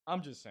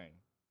I'm just saying.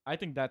 I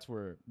think that's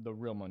where the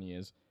real money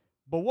is.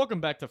 But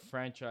welcome back to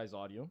Franchise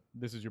Audio.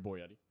 This is your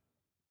boy Eddie.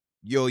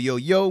 Yo, yo,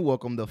 yo,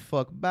 welcome the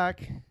fuck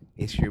back.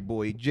 It's your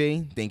boy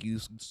Jay. Thank you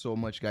so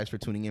much, guys, for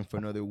tuning in for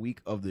another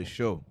week of the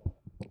show.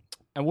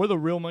 And where the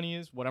real money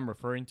is, what I'm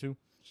referring to,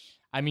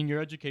 I mean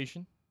your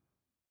education,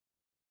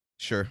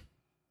 Sure.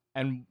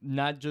 and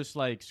not just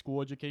like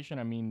school education.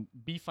 I mean,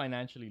 be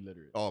financially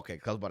literate. Oh, okay,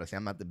 'cause I was about to say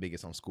I'm not the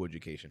biggest on school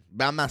education,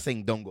 but I'm not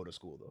saying don't go to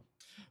school though.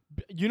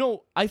 You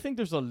know, I think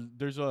there's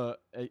a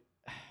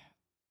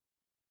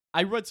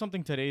I read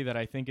something today that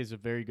I think is a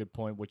very good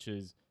point, which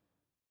is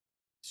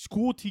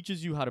school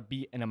teaches you how to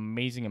be an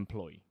amazing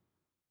employee,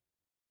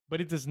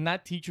 but it does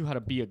not teach you how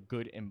to be a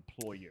good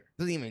employer.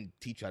 Doesn't even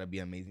teach you how to be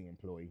an amazing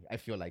employee. I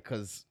feel like,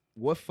 cause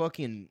what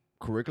fucking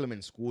curriculum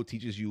in school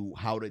teaches you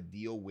how to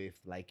deal with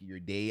like your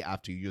day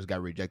after you just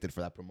got rejected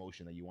for that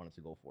promotion that you wanted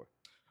to go for?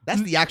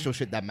 That's the actual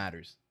shit that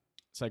matters.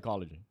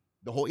 Psychology,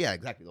 The whole, yeah,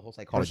 exactly. The whole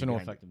psychology. personal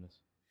behind it.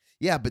 effectiveness.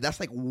 Yeah, but that's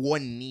like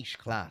one niche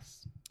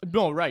class.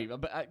 No, right,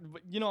 but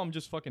you know, I'm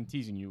just fucking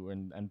teasing you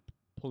and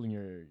pulling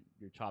your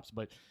chops,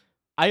 but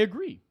I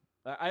agree.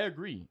 I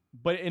agree,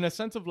 but in a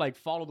sense of like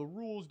follow the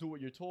rules, do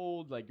what you're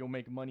told. Like you'll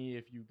make money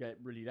if you get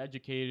really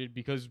educated.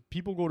 Because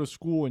people go to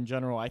school in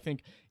general. I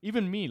think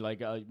even me,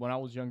 like when I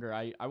was younger,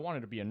 I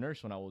wanted to be a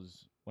nurse when I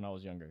was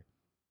younger.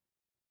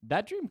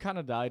 That dream kind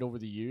of died over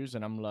the years,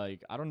 and I'm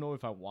like, I don't know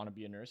if I want to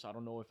be a nurse. I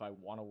don't know if I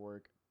want to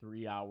work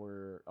 3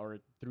 hour or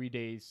 3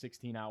 days,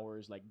 16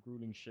 hours, like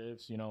grueling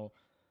shifts.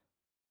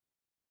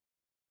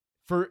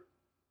 For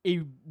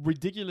a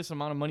ridiculous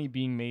amount of money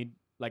being made,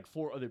 like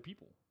for other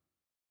people.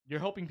 You're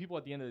helping people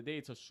at the end of the day.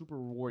 It's a super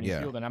rewarding Yeah.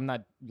 field, and I'm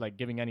not like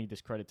giving any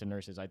discredit to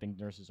nurses. I think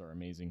nurses are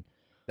amazing,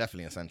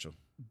 Definitely essential.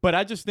 but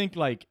I just think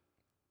like,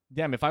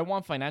 damn, if I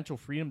want financial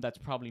freedom, that's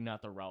probably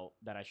not the route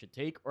that I should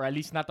take, or at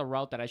least not the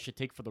route that I should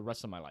take for the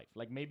rest of my life.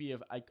 Like maybe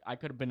if I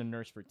could have been a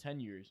nurse for 10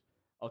 years,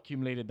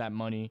 accumulated that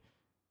money,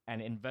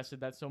 and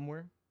invested that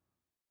somewhere,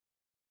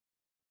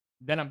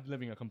 then I'm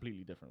living a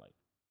completely different life.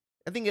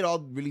 I think it all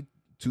really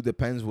too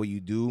depends what you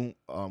do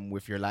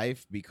with your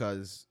life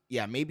because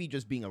yeah, maybe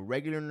just being a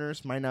regular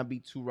nurse might not be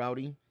too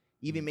rowdy.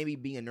 Even maybe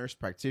being a nurse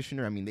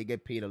practitioner, I mean, they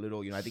get paid a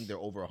little. I think they're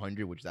over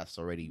 100, which that's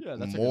already Yeah,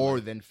 that's a good more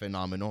life. than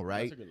phenomenal,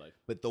 right? That's a good life.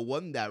 But the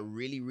one that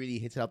really, really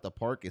hits it out the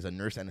park is a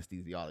nurse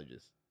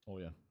anesthesiologist, Oh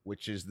yeah,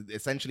 which is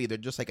essentially they're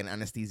just like an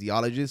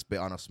anesthesiologist, but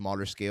on a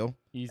smaller scale.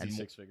 easy And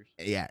 6 figures.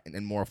 Yeah,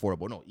 and more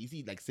affordable. No,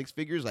 easy like 6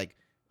 figures, like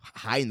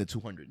high in the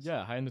 200s.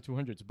 Yeah, high in the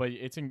 200s, but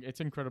it's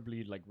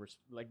incredibly like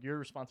your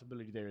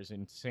responsibility there is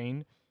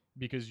insane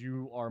because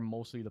you are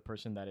mostly the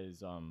person that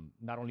is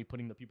not only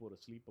putting the people to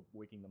sleep but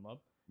waking them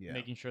up, Yeah.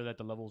 making sure that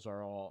the levels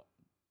are all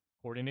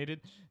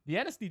coordinated. The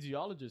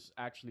anesthesiologist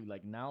actually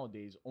like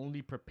nowadays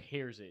only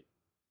prepares it,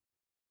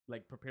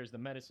 like prepares the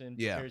medicine,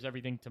 Yeah. prepares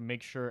everything to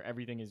make sure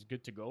everything is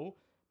good to go.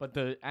 But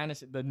the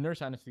nurse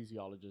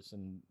anesthesiologist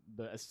and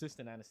the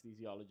assistant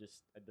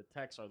anesthesiologist, the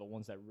techs are the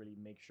ones that really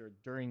make sure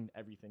during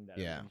everything that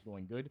Yeah. everything's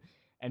going good.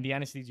 And the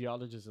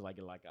anesthesiologist is like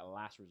a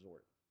last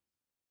resort,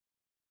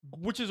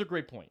 which is a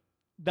great point.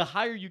 The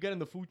higher you get in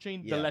the food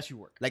chain, the Yeah. less you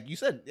work. Like you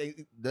said,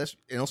 that's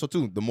and also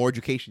too, the more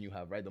education you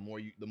have, right? The more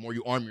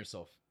you arm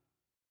yourself,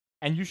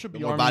 And you should the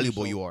be more arming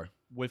valuable yourself you are.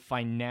 with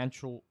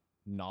financial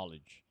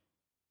knowledge.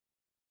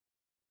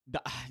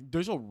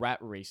 There's a rat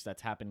race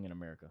that's happening in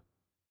America.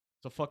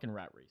 It's a fucking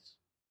rat race,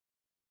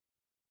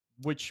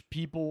 which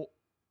people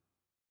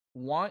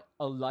want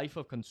a life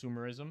of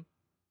consumerism,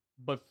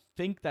 but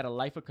think that a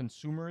life of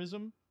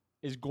consumerism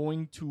is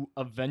going to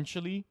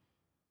eventually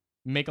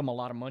make them a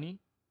lot of money,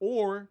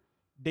 or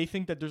they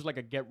think that there's like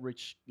a get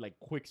rich like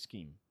quick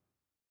scheme.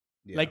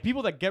 Yeah. Like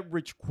people that get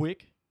rich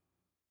quick,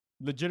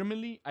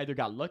 legitimately either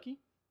got lucky,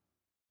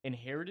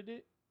 inherited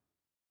it,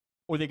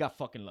 or they got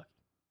fucking lucky,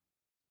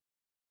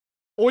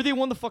 or they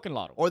won the fucking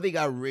lotto. or they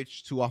got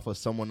rich too off of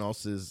someone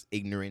else's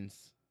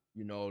ignorance,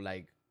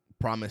 like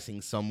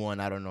promising someone,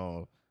 I don't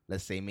know,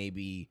 let's say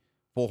maybe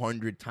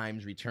 400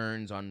 times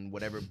returns on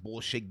whatever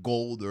bullshit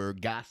gold or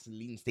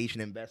gasoline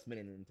station investment,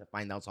 and then to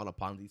find out it's all a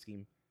Ponzi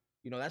scheme.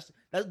 That's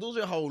those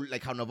are how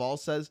Naval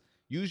says.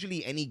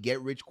 Usually, any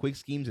get rich quick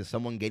schemes is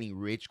someone getting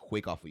rich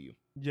quick off of you.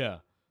 Yeah,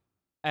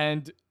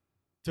 and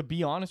to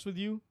be honest with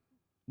you,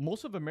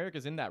 most of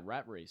America's in that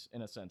rat race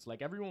in a sense.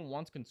 Like everyone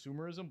wants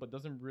consumerism, but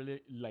doesn't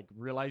really like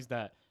realize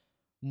that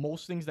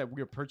most things that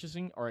we're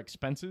purchasing are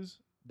expenses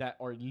that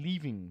are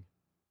leaving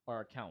our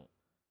account.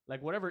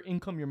 Like whatever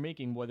income you're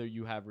making, whether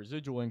you have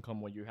residual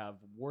income, whether you have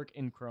work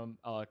income,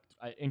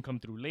 income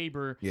through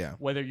labor, Yeah.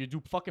 whether you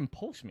do fucking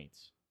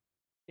Postmates.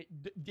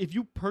 If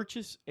you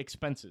purchase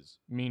expenses,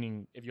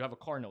 meaning if you have a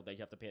car note that you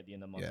have to pay at the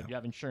end of the month, Yeah. if you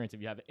have insurance,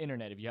 if you have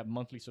internet, if you have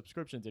monthly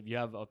subscriptions, if you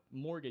have a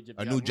mortgage, if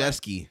A you new have jet rent,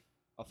 ski,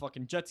 a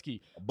fucking jet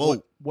ski, a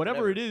boat. whatever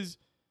whatever. it is,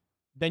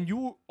 then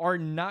you are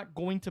not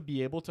going to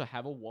be able to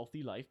have a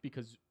wealthy life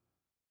because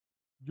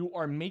you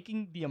are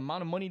making the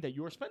amount of money that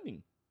you're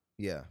spending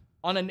Yeah.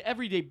 on an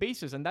everyday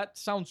basis. And that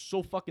sounds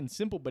so fucking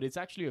simple, but it's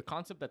actually a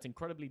concept that's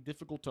incredibly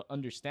difficult to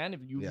understand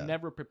if you Yeah.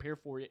 never prepare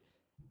for it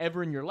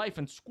ever in your life.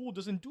 And school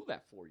doesn't do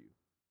that for you.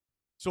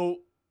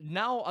 So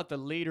now at the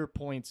later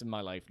points in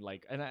my life,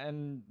 like, and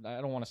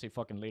I don't want to say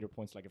fucking later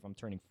points, like if I'm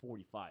turning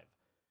 45,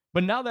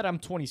 but now that I'm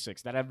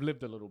 26, that I've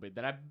lived a little bit,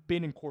 that I've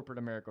been in corporate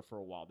America for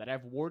a while, that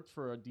I've worked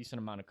for a decent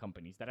amount of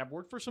companies, that I've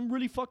worked for some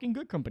really fucking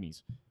good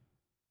companies.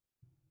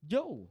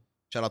 Yo,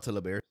 Shout out to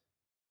LeBear.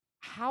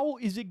 how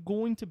is it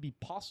going to be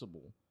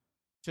possible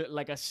to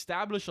like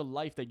establish a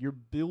life that you're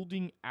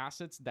building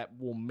assets that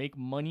will make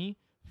money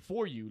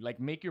for you, like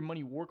make your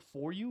money work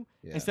for you,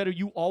 Yeah. instead of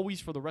you always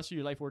for the rest of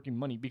your life working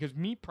money? Because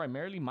me,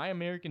 primarily, my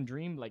American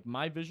dream, like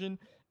my vision,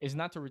 is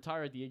not to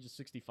retire at the age of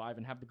 65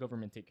 and have the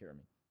government take care of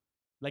me.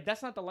 Like,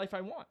 that's not the life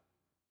I want.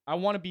 I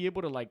want to be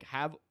able to like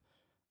have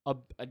a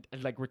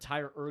like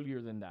retire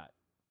earlier than that,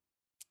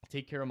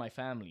 take care of my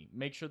family,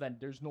 make sure that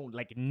there's no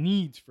like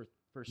needs for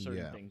certain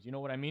Yeah. things. You know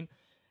what I mean?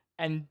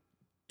 And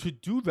to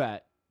do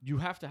that, you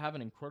have to have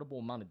an incredible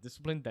amount of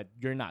discipline that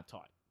you're not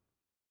taught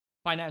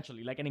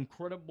financially, like an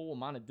incredible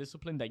amount of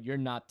discipline that you're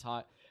not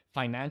taught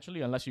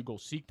financially unless you go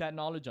seek that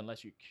knowledge,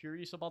 unless you're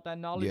curious about that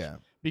knowledge. Yeah.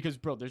 Because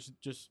bro, there's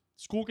just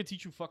school can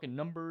teach you fucking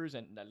numbers,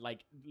 and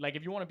like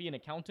if you want to be an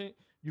accountant,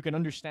 you can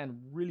understand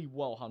really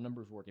well how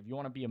numbers work. If you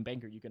want to be a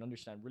banker, you can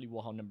understand really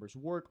well how numbers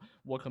work,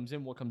 what comes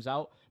in, what comes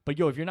out. But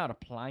yo, if you're not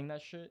applying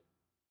that shit,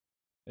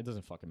 it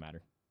doesn't fucking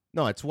matter.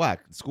 No, it's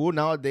whack. School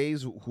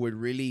nowadays, who it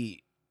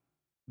really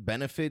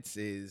benefits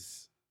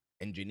is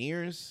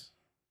engineers,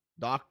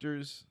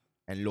 doctors,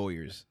 and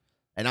lawyers.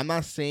 And I'm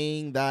not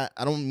saying that,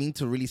 I don't mean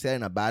to really say it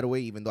in a bad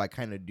way, even though I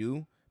kind of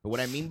do. But what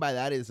I mean by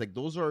that is like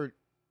those are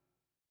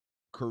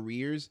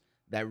careers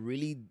that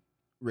really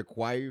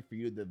require for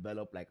you to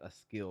develop like a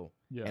skill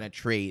Yeah. and a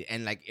trade.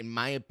 And like, in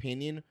my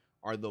opinion,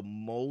 are the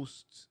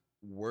most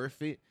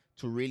worth it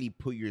to really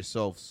put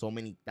yourself so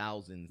many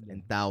thousands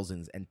and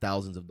thousands and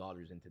thousands of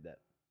dollars into debt.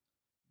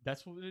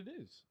 That's what it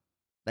is.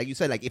 Like you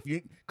said, like if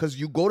you, because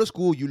you go to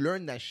school, you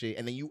learn that shit,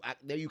 and then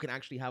there you can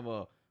actually have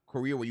a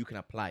career where you can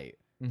apply it.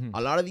 Mm-hmm.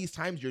 A lot of these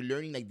times you're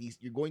learning like these,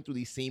 you're going through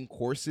these same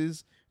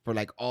courses for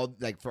like all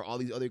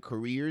these other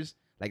careers.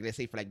 Like let's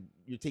say for like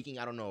you're taking,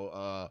 I don't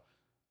know,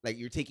 like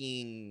you're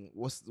taking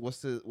what's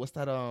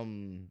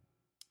that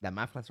that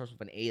math class starts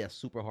with an A that's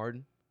super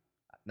hard.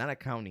 Not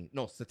accounting,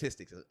 no,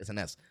 statistics. It's an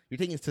S. You're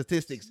taking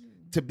statistics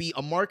to be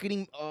a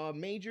marketing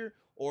major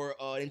or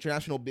an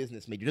international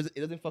business major. It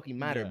doesn't fucking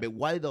matter. Yeah. But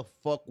why the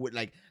fuck would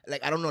like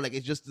I don't know, like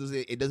it just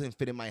doesn't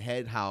fit in my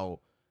head how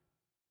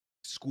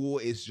school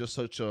is just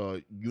such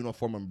a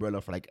uniform umbrella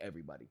for like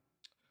everybody.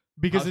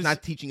 Because It's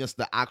not teaching us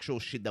the actual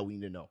shit that we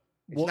need to know.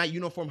 It's Well- not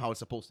uniform how it's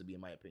supposed to be, in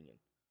my opinion.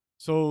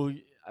 So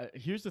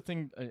here's the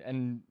thing,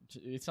 and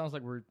it sounds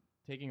like we're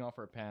taking off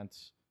our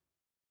pants,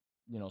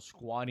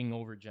 squatting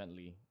over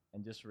gently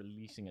and just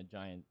releasing a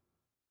giant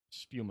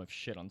spume of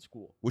shit on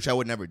school, Which I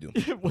would never do.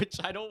 which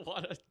I don't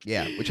want to.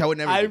 Yeah, which I would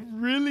never I do.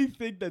 really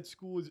think that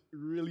school is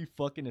really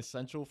fucking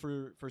essential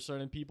for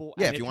certain people.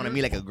 Yeah, And if you want to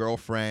you're- meet like a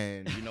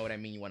girlfriend, you know what I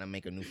mean? You want to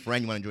make a new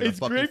friend, you want to join a it's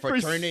fucking great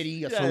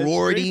fraternity, for, a yeah, it's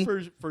sorority.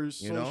 great for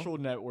you know? social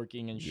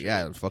networking and shit.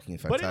 Yeah, it's fucking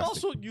fantastic. But it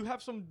also, you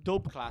have some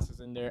dope classes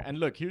in there. And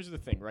look, here's the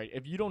thing, right?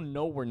 If you don't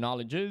know where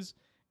knowledge is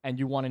and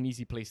you want an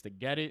easy place to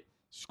get it,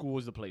 school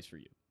is the place for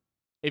you.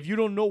 If you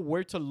don't know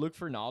where to look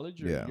for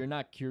knowledge, or Yeah. you're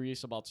not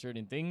curious about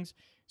certain things,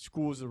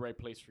 school is the right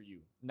place for you.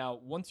 Now,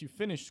 once you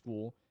finish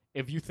school,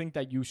 if you think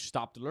that you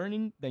stopped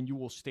learning, then you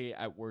will stay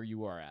at where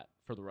you are at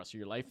for the rest of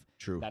your life.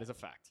 True. That is a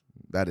fact.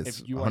 That is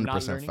if you are not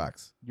 100% learning,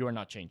 facts. You are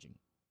not changing.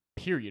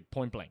 Period.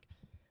 Point blank.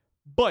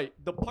 But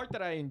the part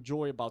that I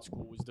enjoy about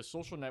school is the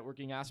social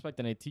networking aspect,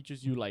 and it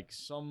teaches you like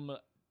some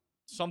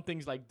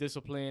things like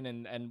discipline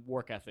and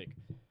work ethic.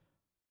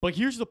 But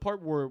here's the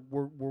part where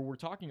we're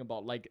talking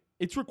about, like,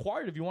 it's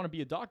required if you want to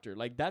be a doctor.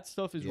 Like, that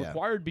stuff is Yeah.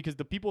 required because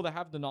the people that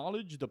have the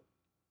knowledge,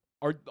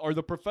 are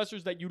the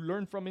professors that you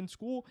learn from in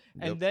school,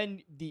 Yep. and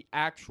then the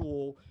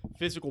actual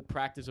physical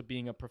practice of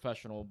being a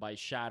professional by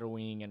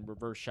shadowing and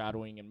reverse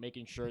shadowing and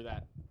making sure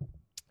that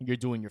you're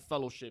doing your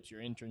fellowships,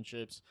 your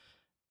internships.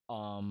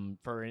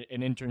 For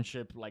an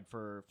internship, like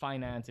for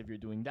finance, if you're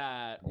doing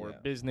that, or Yeah.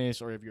 business,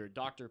 or if you're a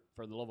doctor,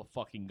 for the love of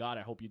fucking God,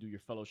 I hope you do your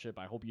fellowship.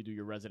 I hope you do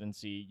your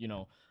residency,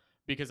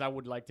 because I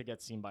would like to get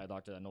seen by a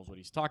doctor that knows what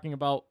he's talking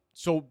about.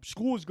 So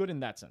school is good in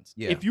that sense.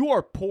 Yeah. If you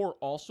are poor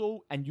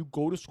also and you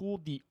go to school,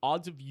 the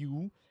odds of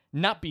you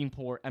not being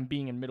poor and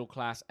being in middle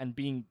class and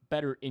being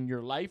better in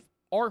your life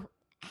are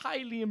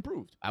highly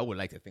improved. I would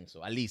like to think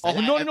so. At least. Oh,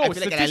 I no, feel like it at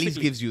least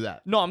statistically. gives you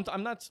that. No,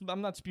 I'm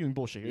not spewing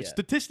bullshit here. Yeah.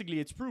 Statistically,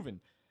 it's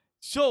proven.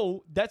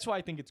 So that's why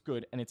I think it's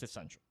good and it's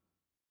essential.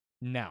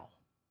 Now,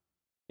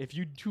 if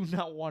you do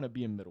not want to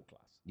be in middle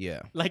class,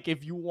 Yeah. like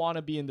if you want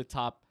to be in the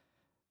top,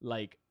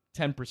 like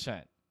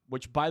 10%,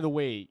 which by the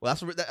way, Well,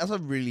 that's a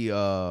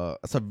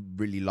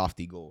really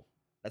lofty goal.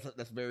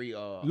 That's very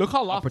look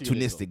how lofty it is,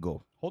 opportunistic though.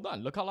 goal. Hold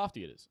on, look how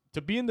lofty it is.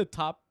 To be in the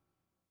top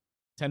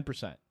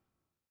 10%,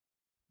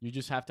 you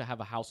just have to have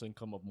a house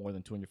income of more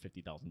than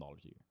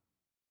 $250,000 a year.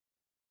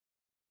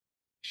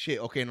 Shit.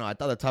 Okay, no, I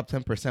thought the top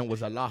 10%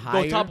 was a lot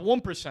higher. The top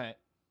 1%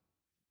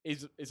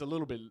 is a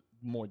little bit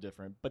more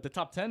different, but the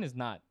top 10 is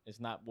not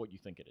what you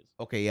think it is.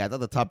 Okay, yeah, I thought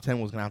the top 10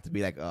 was gonna have to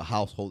be like a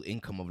household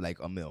income of like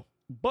 $1 million.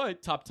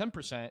 But top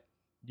 10%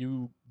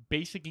 You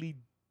basically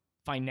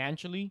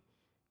financially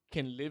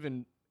can live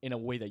in a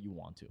way that you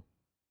want to.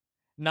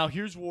 Now,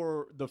 here's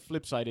where the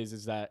flip side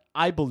is that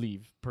I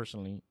believe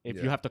personally, if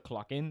you Yeah. have to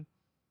clock in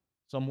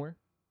somewhere,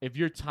 if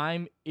your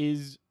time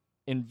is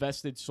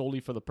invested solely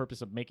for the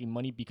purpose of making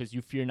money because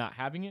you fear not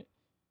having it,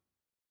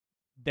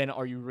 then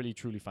are you really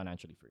truly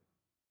financially free?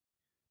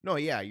 No,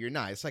 yeah, you're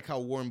not. It's like how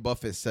Warren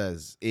Buffett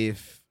says,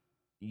 if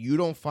you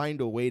don't find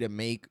a way to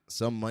make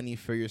some money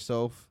for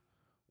yourself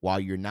while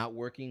you're not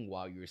working,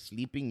 while you're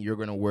sleeping, you're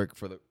going to work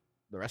for the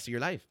rest of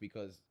your life,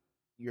 because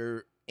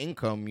your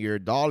income, your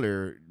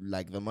dollar,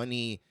 like the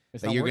money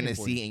It's that not you're going working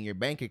to for you. see in your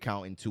bank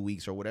account in 2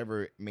 weeks or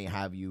whatever it may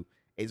have you,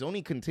 is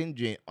only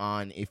contingent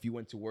on if you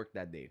went to work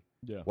that day.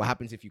 Yeah. What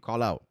happens if you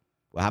call out?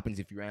 What happens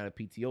if you ran out of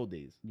PTO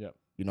days? Yeah.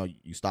 You know,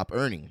 you stop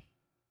earning.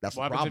 That's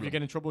What a happens problem. if you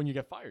get in trouble and you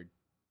get fired?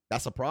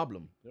 That's a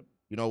problem. Yep.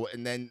 You know,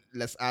 and then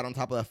let's add on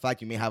top of the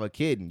fact you may have a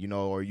kid, you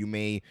know, or you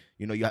may,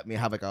 may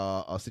have like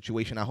a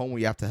situation at home where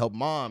you have to help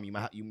mom. You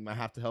might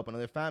have to help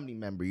another family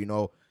member. You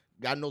know,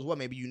 God knows what.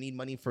 Maybe you need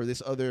money for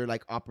this other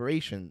like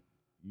operation.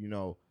 You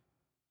know,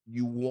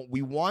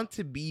 we want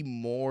to be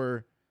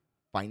more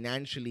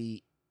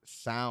financially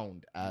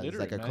sound as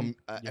Literate, like man.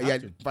 You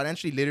have to.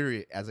 financially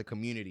literate as a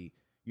community.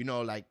 You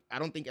know, like I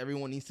don't think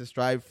everyone needs to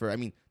strive for. I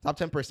mean, top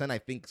 10% I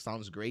think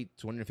sounds great.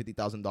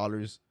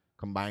 $250,000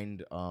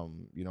 combined,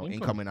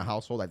 income in a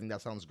household. I think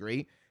that sounds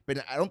great.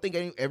 But I don't think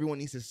everyone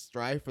needs to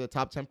strive for the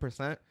top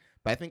 10%.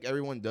 But I think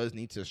everyone does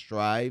need to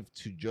strive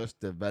to just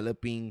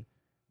developing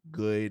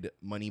good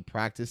money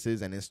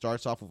practices. And it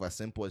starts off with as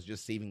simple as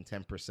just saving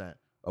 10%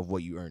 of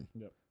what you earn.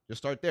 Yep. Just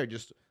start there.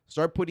 Just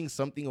start putting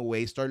something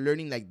away. Start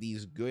learning like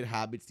these good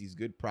habits, these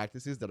good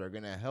practices that are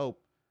going to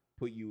help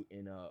put you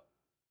in a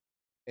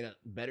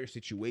better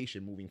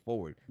situation moving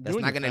forward. That's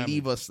Doing not your going to family.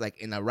 leave us like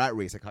in a rat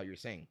race, like how you're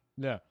saying.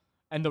 Yeah.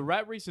 And the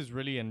rat race is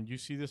really, and you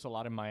see this a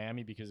lot in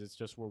Miami because it's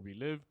just where we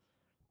live.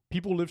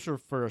 People live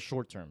for a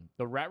short term.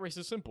 The rat race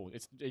is simple.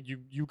 It's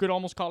you could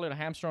almost call it a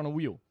hamster on a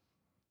wheel.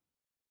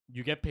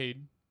 You get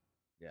paid.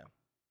 Yeah.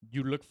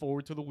 You look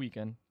forward to the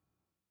weekend.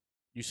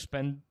 You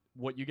spend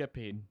what you get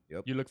paid.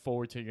 Yep. You look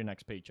forward to your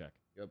next paycheck.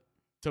 Yep.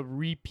 To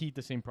repeat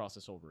the same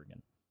process over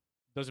again.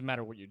 Doesn't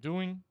matter what you're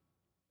doing.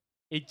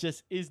 It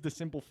just is the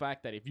simple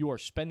fact that if you are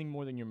spending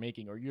more than you're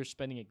making, or you're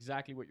spending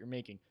exactly what you're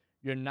making,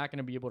 you're not going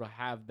to be able to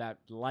have that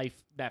life,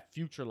 that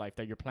future life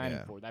that you're planning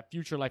Yeah. for, that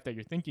future life that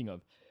you're thinking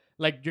of.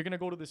 Like, you're going to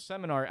go to this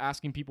seminar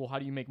asking people, how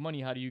do you make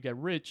money? How do you get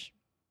rich?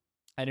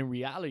 And in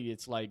reality,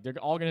 it's like they're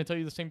all going to tell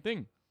you the same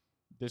thing.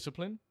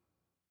 Discipline,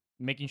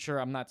 making sure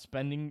I'm not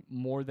spending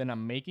more than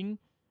I'm making,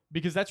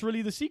 because that's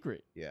really the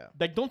secret. Yeah.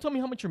 Like, don't tell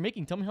me how much you're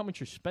making. Tell me how much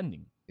you're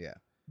spending. Yeah.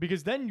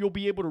 Because then you'll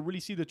be able to really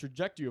see the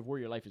trajectory of where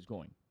your life is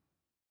going.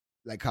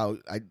 Like how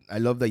I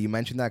love that you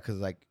mentioned that, because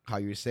like how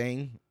you're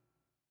saying,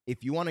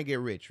 if you want to get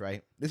rich,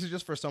 right? This is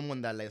just for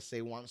someone that, let's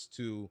say, wants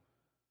to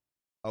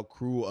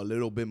accrue a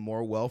little bit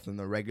more wealth than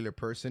the regular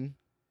person.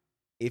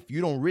 If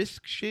you don't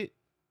risk shit,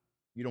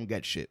 you don't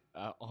get shit.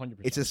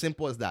 100%. It's as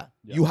simple as that.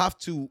 Yeah. You have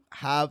to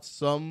have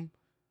some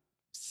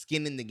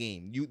skin in the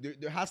game.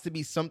 There has to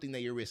be something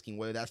that you're risking,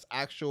 whether that's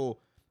actual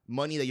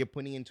money that you're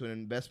putting into an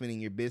investment in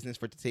your business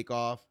for it to take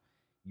off,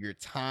 your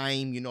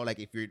time, like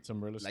if you're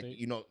Some real estate.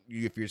 like,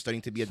 if you're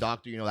studying to be a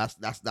doctor,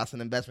 that's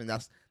an investment.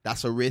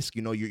 That's a risk,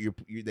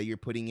 that you're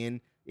putting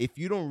in. If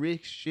you don't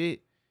risk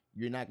shit,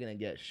 you're not gonna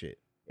get shit.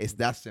 It's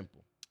that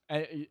simple.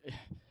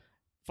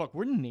 Fuck,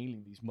 we're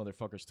nailing these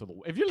motherfuckers to the.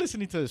 If you're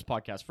listening to this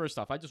podcast, first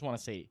off, I just want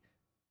to say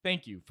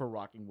thank you for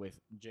rocking with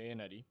Jay and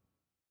Eddie.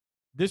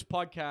 This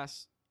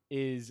podcast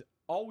is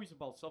always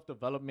about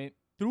self-development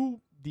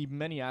through the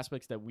many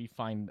aspects that we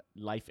find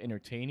life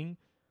entertaining.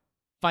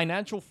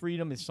 Financial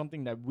freedom is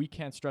something that we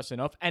can't stress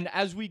enough. And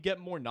as we get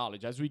more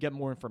knowledge, as we get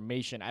more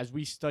information, as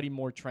we study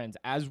more trends,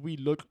 as we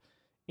look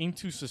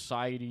into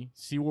society,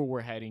 see where we're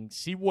heading,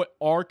 see what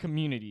our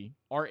community,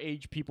 our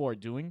age people are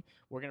doing,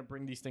 we're going to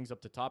bring these things up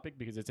to topic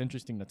because it's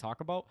interesting to talk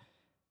about.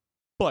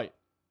 But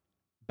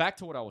back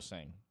to what I was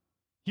saying.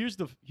 Here's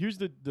the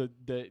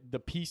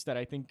piece that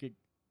I think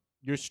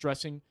you're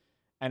stressing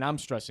and I'm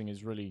stressing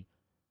is really,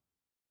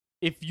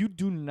 if you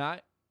do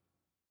not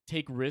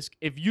take risk,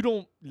 if you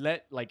don't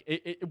let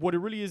what it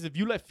really is, if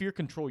you let fear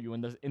control you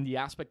in the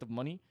aspect of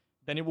money,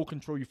 then it will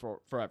control you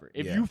forever.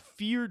 If you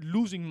fear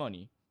losing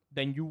money,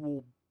 then you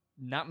will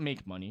not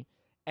make money.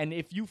 And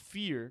if you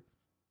fear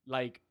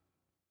like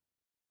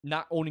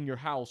not owning your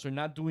house or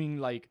not doing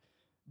like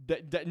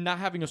not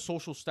having a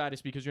social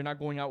status because you're not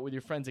going out with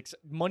your friends,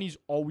 money's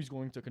always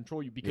going to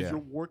control you because you're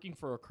working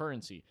for a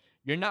currency.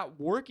 You're not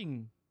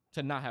working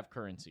to not have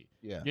currency.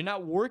 Yeah. You're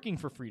not working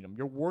for freedom.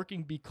 You're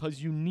working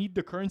because you need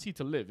the currency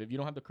to live. If you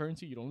don't have the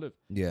currency, you don't live.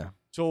 Yeah.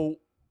 So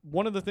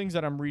one of the things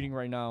that I'm reading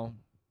right now,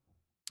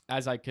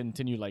 as I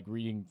continue like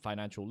reading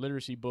financial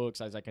literacy books,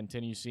 as I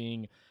continue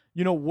seeing,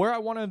 where I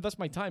want to invest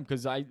my time.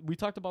 Because we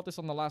talked about this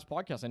on the last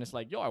podcast, and it's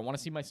like, I want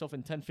to see myself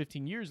in 10,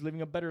 15 years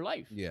living a better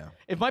life. Yeah.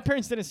 If my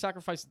parents didn't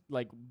sacrifice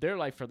like their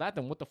life for that,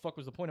 then what the fuck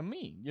was the point of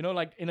me?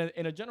 Like in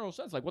a general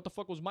sense, like what the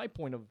fuck was my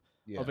point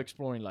of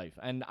exploring life?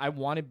 And I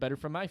wanted better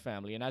for my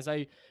family. And as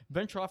I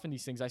venture off in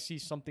these things, I see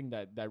something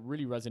that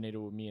really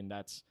resonated with me, and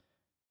that's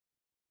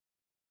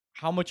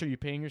how much are you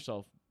paying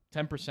yourself?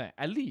 10%,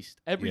 at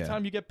least. Every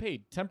time you get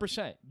paid,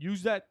 10%.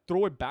 Use that,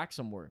 throw it back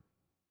somewhere.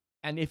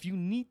 And if you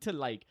need to,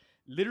 like,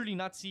 literally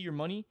not see your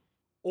money,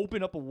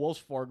 open up a Wells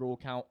Fargo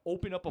account,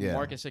 open up a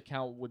Marcus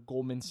account with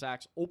Goldman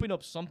Sachs, open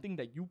up something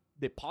that you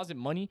deposit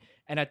money,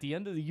 and at the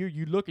end of the year,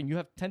 you look and you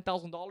have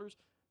 $10,000,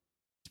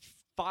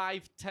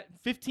 5, 10,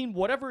 15,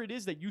 whatever it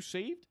is that you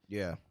saved.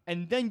 Yeah.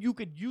 And then you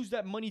could use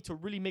that money to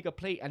really make a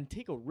play and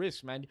take a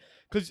risk, man.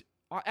 Because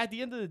at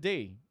the end of the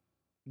day,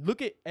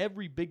 look at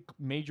every big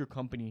major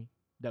company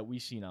that we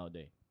see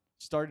nowadays.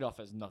 Started off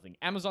as nothing.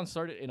 Amazon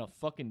started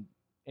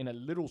in a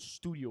little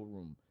studio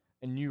room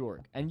in New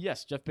York. And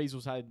yes, Jeff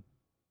Bezos had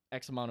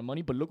X amount of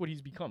money, but look what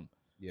he's become.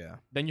 Yeah.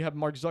 Then you have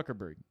Mark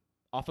Zuckerberg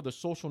off of the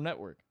social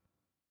network.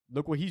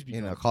 Look what he's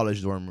become. In a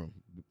college dorm room.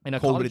 In a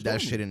coded college that dorm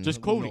shit room. in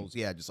Just coding.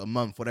 Yeah, just a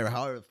month, whatever,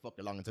 however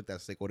fucking long it took that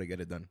sicko to get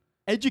it done.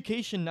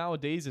 Education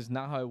nowadays is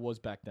not how it was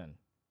back then.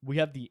 We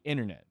have the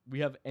internet.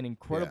 We have an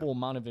incredible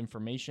amount of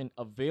information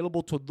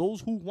available to those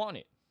who want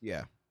it.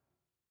 Yeah.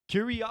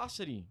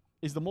 Curiosity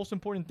is the most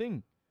important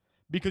thing,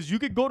 because you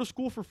could go to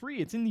school for free.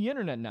 It's in the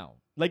internet now.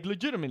 Like,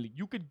 legitimately,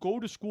 you could go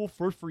to school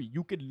for free.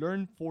 You could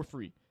learn for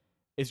free.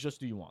 It's just,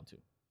 do you want to?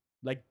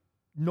 Like,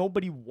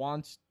 nobody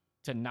wants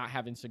to not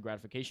have instant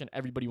gratification.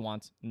 Everybody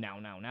wants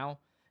now.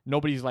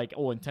 Nobody's like,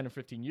 in 10 or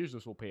 15 years,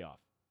 this will pay off.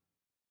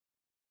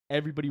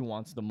 Everybody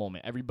wants the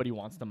moment. Everybody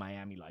wants the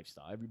Miami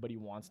lifestyle. Everybody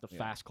wants the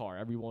fast car.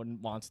 Everyone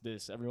wants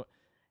this.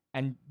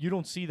 And you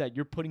don't see that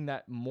you're putting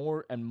that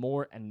more and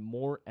more and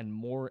more and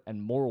more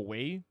and more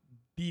away,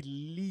 the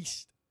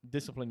least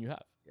discipline you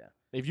have. Yeah.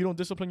 If you don't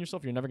discipline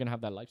yourself, you're never going to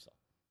have that lifestyle.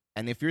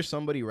 And if you're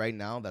somebody right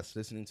now that's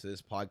listening to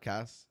this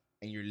podcast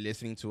and you're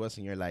listening to us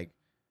and you're like,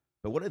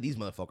 but what are these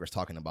motherfuckers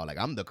talking about? Like,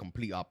 I'm the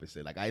complete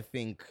opposite. Like, I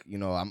think,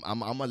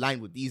 I'm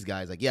aligned with these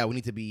guys. Like, yeah, we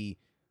need to be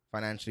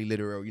financially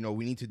literate.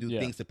 We need to do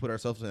things to put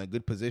ourselves in a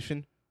good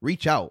position.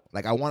 Reach out.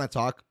 Like, I want to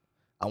talk.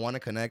 I want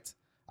to connect.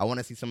 I want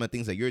to see some of the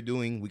things that you're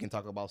doing. We can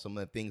talk about some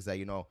of the things that,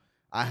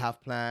 I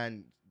have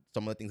planned,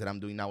 some of the things that I'm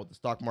doing now with the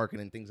stock market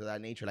and things of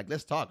that nature. Like,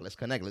 let's talk. Let's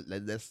connect.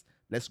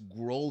 Let's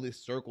grow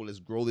this circle. Let's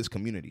grow this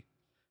community.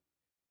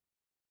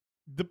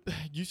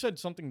 You said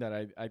something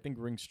that I think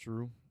rings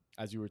true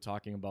as you were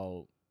talking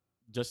about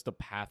just the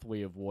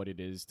pathway of what it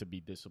is to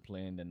be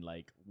disciplined, and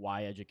like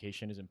why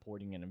education is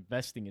important and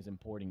investing is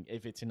important.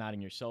 If it's not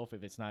in yourself,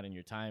 if it's not in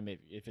your time,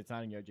 if it's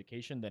not in your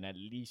education, then at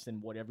least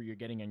in whatever you're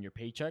getting in your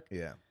paycheck.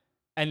 Yeah.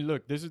 And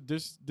look, this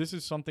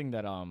is something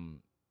that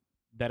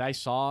that I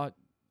saw,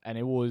 and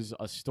it was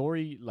a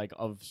story like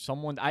of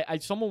someone.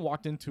 Someone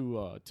walked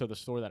into to the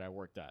store that I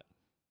worked at,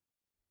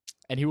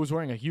 and he was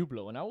wearing a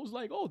Hublot, and I was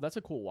like, "Oh, that's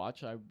a cool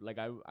watch." I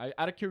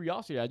out of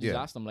curiosity, I just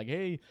asked him like,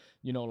 "Hey,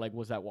 like,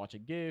 was that watch a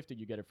gift? Did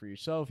you get it for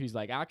yourself?" He's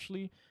like,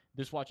 "Actually,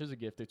 this watch is a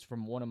gift. It's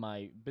from one of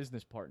my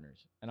business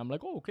partners." And I'm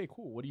like, "Oh, okay,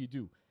 cool. What do you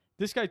do?"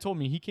 This guy told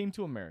me he came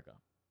to America,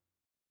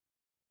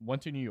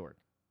 went to New York.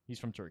 He's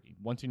from Turkey.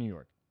 Went to New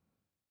York,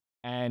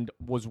 and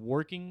was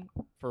working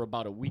for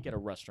about a week at a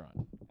restaurant,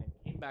 and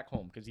came back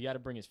home because he had to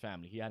bring his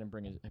family. He hadn't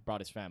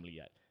brought his family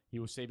yet. He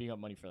was saving up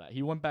money for that.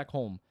 He went back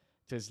home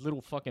to his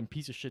little fucking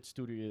piece of shit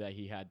studio that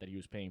he had that he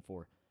was paying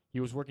for. He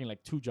was working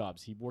like 2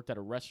 jobs. He worked at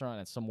a restaurant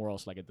and somewhere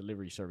else, like a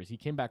delivery service. He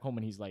came back home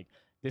and he's like,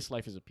 this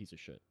life is a piece of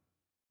shit.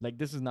 Like,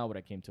 this is not what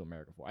I came to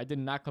America for. I did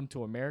not come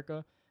to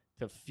America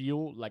to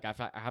feel like I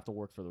have to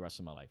work for the rest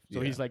of my life. So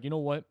he's like, you know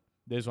what?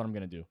 This is what I'm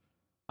going to do.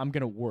 I'm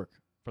going to work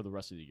for the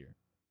rest of the year.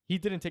 He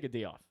didn't take a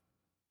day off.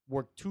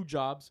 Worked 2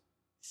 jobs,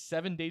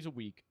 7 days a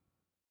week,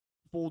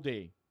 full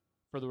day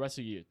for the rest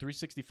of the year.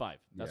 365.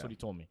 That's what he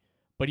told me.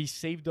 But he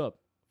saved up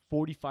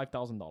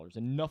 $45,000,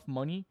 enough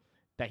money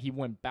that he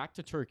went back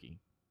to Turkey,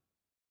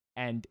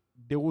 and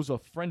there was a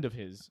friend of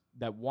his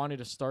that wanted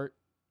to start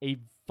a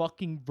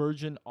fucking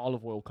virgin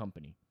olive oil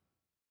company.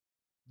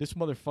 This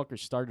motherfucker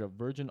started a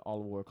virgin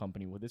olive oil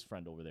company with his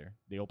friend over there.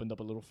 They opened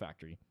up a little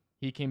factory.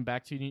 He came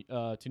back to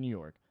New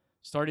York,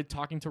 started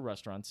talking to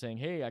restaurants, saying,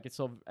 "Hey, I could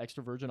sell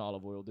extra virgin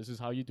olive oil. This is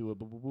how you do it.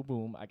 Boom, boom, boom,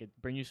 boom. I could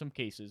bring you some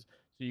cases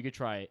so you could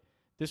try it."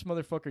 This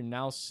motherfucker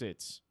now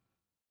sits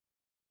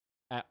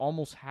at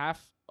almost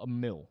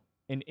 $500,000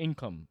 in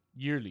income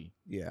yearly.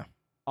 Yeah.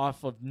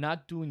 Off of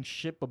not doing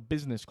shit but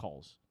business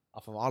calls.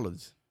 Off of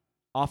olives.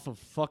 Off of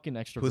fucking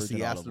extra pussy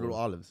virgin ass olive little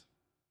oil. olives.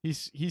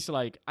 He's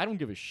like, I don't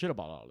give a shit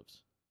about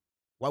olives.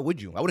 Why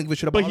would you? I wouldn't give a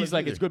shit about But olives he's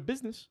like, either. it's good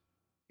business.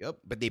 Yep,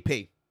 but they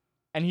pay.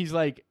 And he's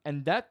like,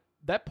 and that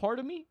part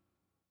of me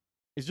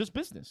is just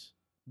business.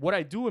 What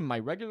I do in my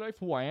regular life,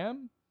 who I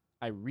am,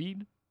 I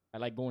read. I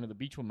like going to the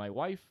beach with my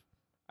wife.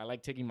 I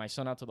like taking my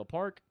son out to the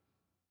park.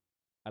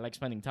 I like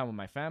spending time with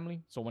my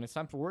family. So when it's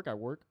time for work, I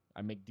work.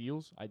 I make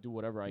deals. I do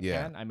whatever I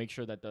Yeah. can. I make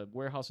sure that the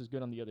warehouse is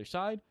good on the other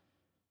side.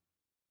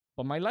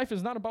 But my life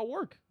is not about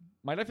work.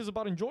 My life is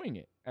about enjoying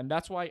it. And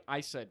that's why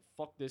I said,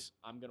 fuck this.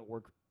 I'm going to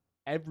work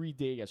every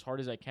day as hard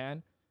as I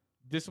can,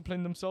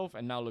 discipline themselves,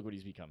 and now look what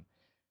he's become.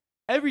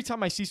 Every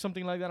time I see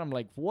something like that, I'm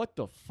like, what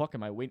the fuck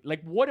am I waiting?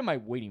 Like, what am I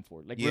waiting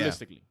for? Like, Yeah.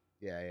 realistically.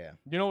 Yeah.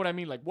 You know what I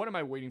mean? Like, what am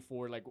I waiting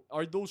for? Like,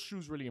 are those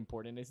shoes really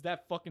important? Is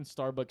that fucking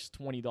Starbucks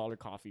 $20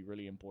 coffee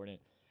really important?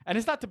 And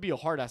it's not to be a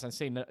hard ass and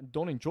say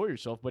don't enjoy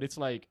yourself, but it's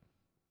like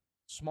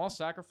small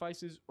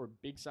sacrifices or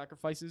big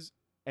sacrifices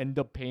end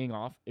up paying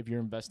off if you're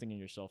investing in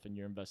yourself and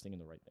you're investing in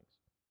the right things.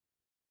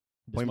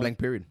 Point blank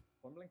period.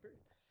 Point blank period.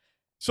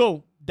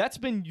 So that's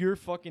been your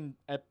fucking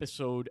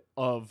episode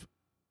of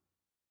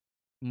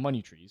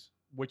Money Trees,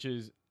 which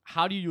is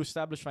how do you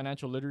establish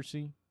financial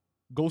literacy?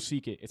 Go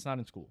seek it. It's not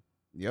in school.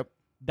 Yep.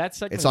 That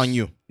segment It's on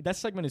you. That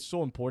segment is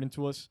so important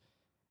to us.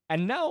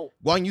 And now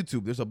Go on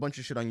YouTube. There's a bunch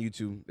of shit on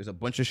YouTube. There's a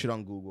bunch of shit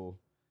on Google.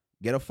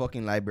 Get a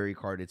fucking library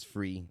card. It's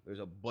free. There's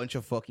a bunch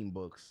of fucking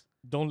books.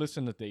 don't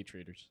listen to day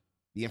traders.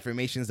 The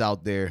information's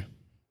out there.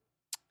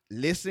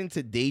 Listen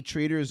to day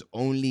traders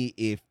only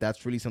if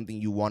that's really something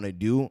you want to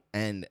do,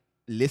 and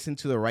listen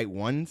to the right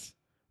ones,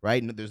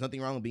 right? There's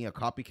nothing wrong with being a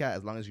copycat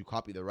as long as you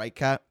copy the right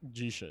cat.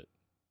 G shit.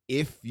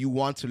 If you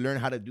want to learn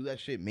how to do that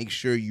shit, make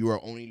sure you are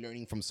only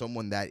learning from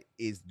someone that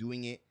is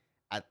doing it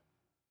at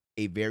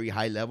a very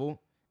high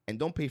level, and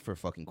don't pay for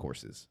fucking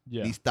courses.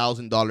 Yeah. These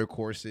 $1,000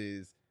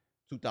 courses,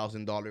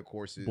 $2,000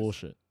 courses.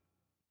 Bullshit.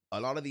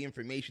 A lot of the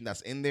information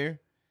that's in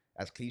there,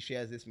 as cliche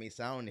as this may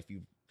sound, if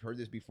you've heard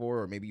this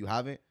before or maybe you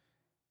haven't,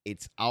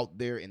 it's out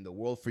there in the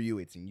world for you.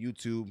 It's in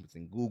YouTube. It's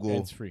in Google.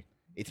 It's free.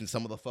 It's in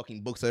some of the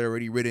fucking books that are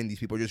already written. These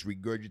people are just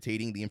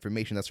regurgitating the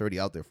information that's already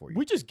out there for you.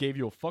 We just gave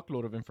you a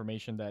fuckload of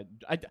information that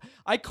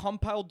I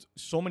compiled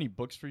so many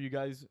books for you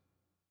guys.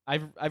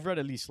 I've read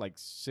at least like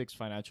 6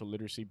 financial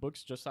literacy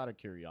books just out of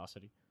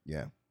curiosity.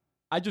 Yeah.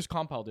 I just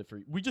compiled it for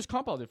you. We just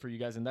compiled it for you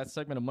guys in that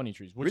segment of Money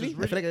Trees. Which Really? Is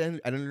I feel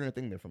like I didn't learn a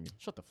thing there from you.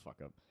 Shut the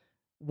fuck up.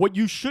 What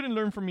you shouldn't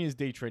learn from me is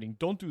day trading.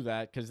 Don't do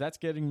that because that's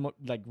getting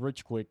like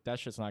rich quick. That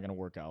shit's not gonna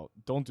work out.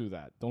 Don't do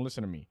that. Don't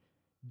listen to me.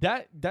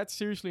 That's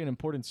seriously an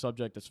important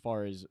subject as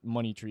far as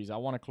Money Trees. I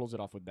want to close it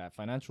off with that.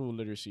 Financial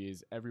literacy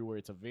is everywhere.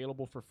 It's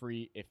available for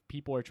free. If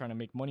people are trying to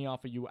make money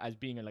off of you as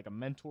being like a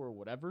mentor or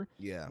whatever,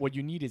 Yeah. what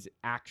you need is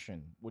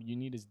action. What you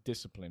need is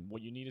discipline.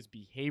 What you need is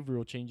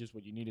behavioral changes.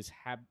 What you need is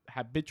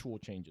habitual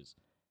changes.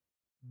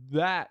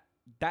 That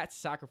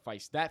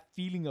sacrifice, that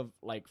feeling of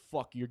like,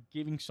 fuck, you're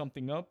giving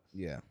something up.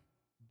 Yeah.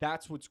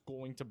 That's what's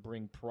going to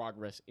bring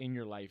progress in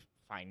your life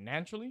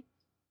financially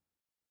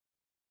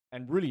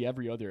and really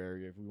every other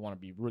area if we want to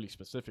be really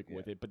specific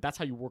with it. But that's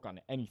how you work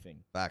on anything.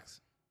 Facts.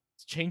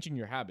 It's changing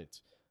your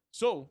habits.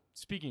 So,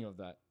 speaking of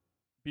that,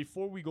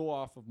 before we go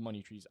off of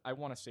Money Trees, I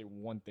want to say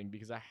one thing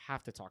because I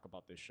have to talk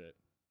about this shit.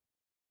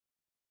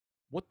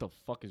 What the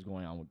fuck is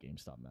going on with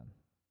GameStop, man?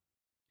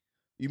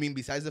 You mean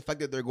besides the fact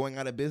that they're going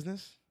out of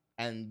business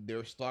and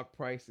their stock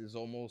price is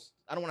almost,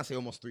 I don't want to say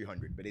almost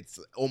 300, but it's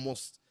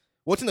almost,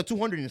 what's in the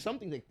 200 and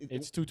something? Like,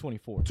 It's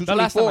 224. 224. The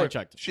last time I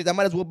checked. Shit, that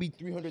might as well be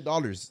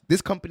 $300. This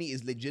company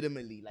is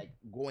legitimately like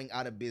going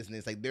out of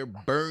business. Like they're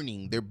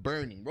burning.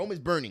 Rome is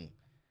burning.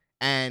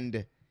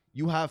 And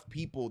you have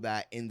people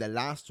that in the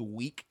last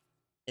week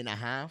and a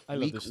half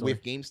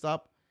with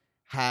GameStop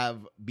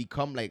have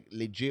become like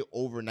legit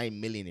overnight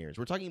millionaires.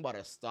 We're talking about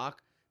a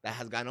stock that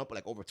has gone up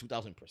like over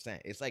 2,000%.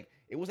 It's like,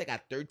 it was like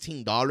at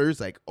 $13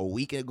 like a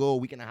week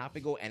and a half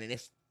ago. And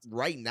it's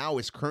right now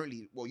it's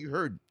currently, well, you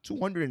heard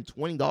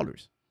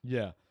 $220.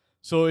 Yeah.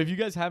 So if you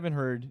guys haven't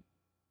heard,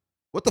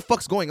 What the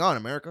fuck's going on,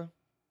 America?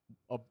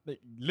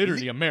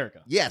 literally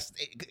America. Yes.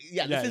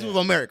 This is with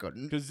America.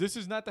 Because this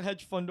is not the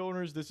hedge fund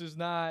owners. This is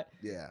not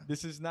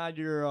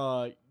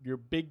your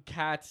big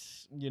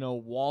cats,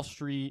 Wall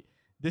Street.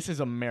 This is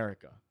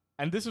America.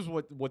 And this is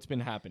what's been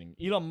happening.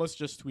 Elon Musk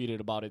just tweeted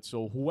about it.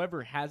 So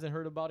whoever hasn't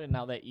heard about it,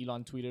 now that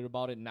Elon tweeted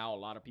about it, now a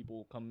lot of people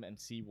will come and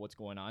see what's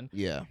going on.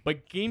 Yeah.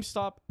 But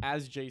GameStop,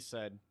 as Jay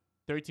said,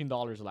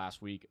 $13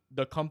 last week.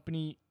 The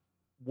company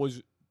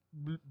was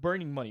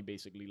burning money,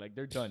 basically. Like,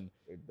 they're done.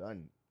 They're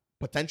done.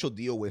 Potential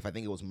deal with, I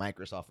think it was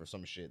Microsoft or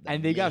some shit.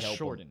 And they got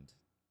shortened.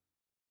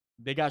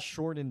 They got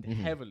shortened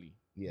heavily.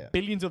 Yeah.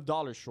 Billions of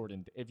dollars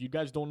shortened. If you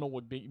guys don't know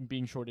what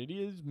being shorted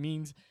is,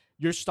 means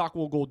your stock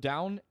will go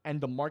down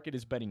and the market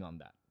is betting on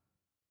that.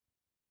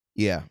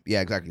 Yeah,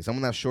 exactly.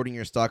 Someone that's shorting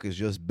your stock is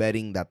just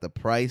betting that the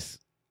price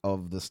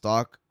of the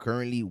stock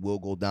currently will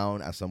go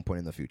down at some point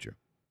in the future.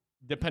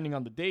 Depending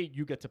on the day,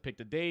 you get to pick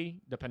the day.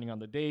 Depending on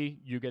the day,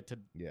 you get to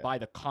buy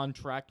the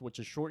contract, which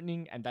is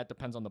shortening, and that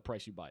depends on the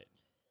price you buy it.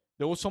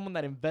 There was someone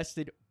that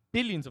invested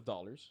billions of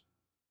dollars,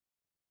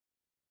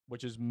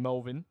 which is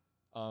Melvin.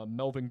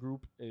 Melvin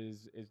Group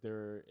is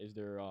their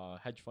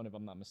hedge fund, if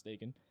I'm not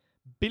mistaken.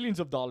 Billions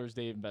of dollars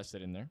they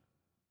invested in there.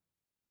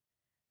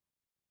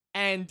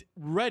 And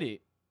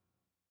Reddit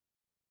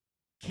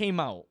came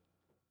out,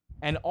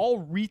 and all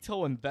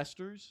retail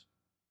investors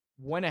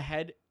went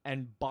ahead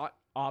and bought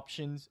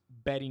options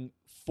betting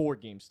for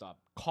GameStop,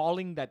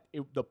 calling that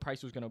the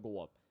price was going to go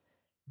up.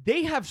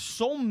 They have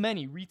so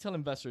many retail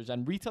investors,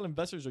 and retail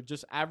investors are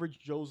just average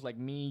Joes like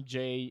me,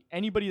 Jay,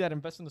 anybody that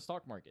invests in the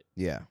stock market.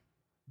 Yeah.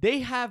 They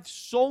have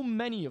so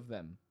many of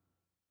them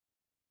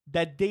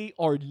that they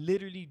are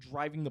literally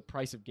driving the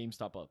price of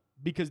GameStop up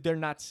because they're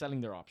not selling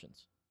their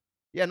options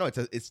Yeah, no,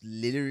 it's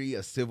literally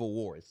a civil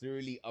war. It's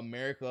literally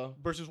America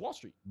versus Wall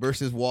Street.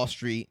 versus Wall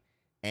Street.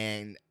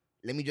 And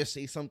let me just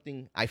say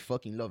something. I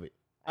fucking love it.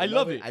 I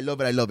love it. I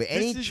love it. I love it.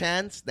 Any This is-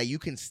 chance that you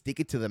can stick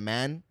it to the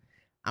man,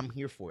 I'm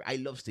here for it. I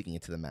love sticking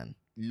it to the man.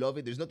 Love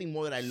it. There's nothing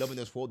more that I love in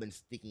this world than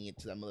sticking it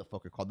to that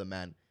motherfucker called the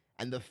man.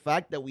 And the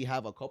fact that we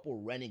have a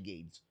couple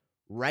renegades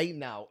right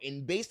now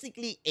in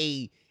basically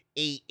a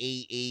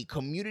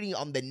community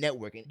on the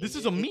network. This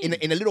is a meme.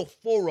 In a little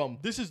forum.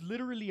 This is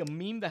literally a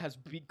meme that has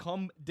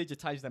become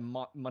digitized and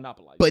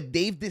monopolized. But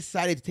they've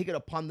decided to take it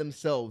upon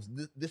themselves.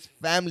 This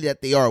family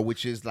that they are,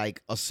 which is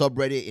like a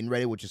subreddit in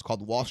Reddit, which is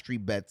called Wall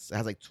Street Bets. It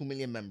has like 2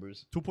 million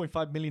members.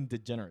 2.5 million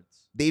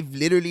degenerates. They've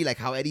literally, like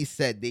how Eddie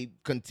said, they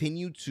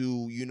continue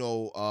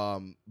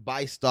to,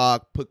 buy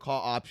stock, put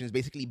call options,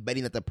 basically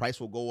betting that the price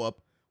will go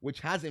up,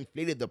 which has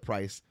inflated the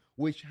price,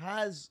 which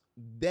has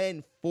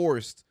then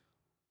forced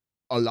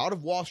a lot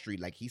of Wall Street,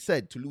 like he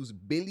said, to lose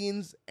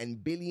billions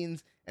and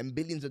billions and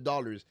billions of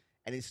dollars,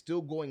 and it's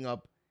still going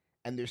up,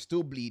 and they're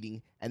still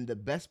bleeding. And the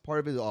best part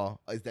of it all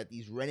is that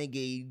these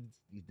renegades,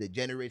 these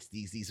degenerates,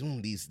 these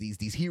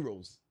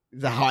heroes,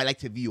 this is how I like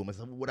to view them. It's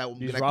what I'm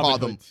These gonna call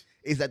Robin them. Hoods.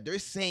 Is that they're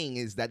saying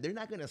is that they're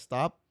not gonna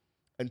stop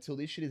until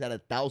this shit is at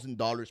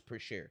 $1,000 per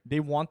share. They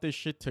want this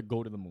shit to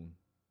go to the moon.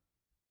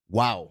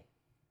 Wow.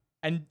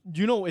 And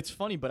it's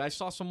funny, but I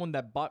saw someone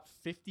that bought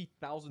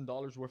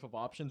 $50,000 worth of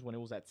options when it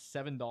was at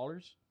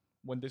 $7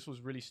 when this was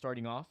really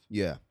starting off,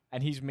 Yeah.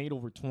 and he's made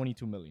over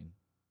 22 million.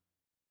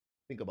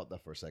 Think about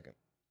that for a second.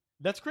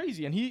 That's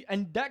crazy.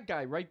 And that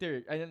guy right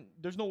there, and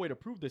there's no way to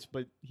prove this,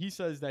 but he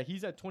says that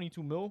he's at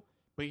 22 mil,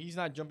 but he's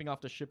not jumping off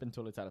the ship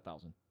until it's at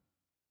 1,000.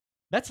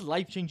 That's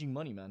life-changing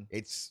money, man.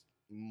 It's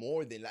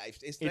more than life.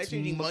 It's It's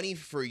life-changing money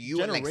for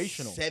you and like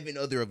generational. 7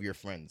 other of your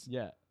friends.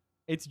 Yeah.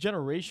 It's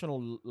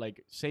generational,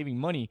 like, saving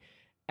money.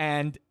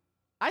 And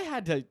I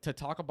had to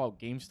talk about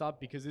GameStop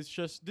because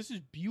this is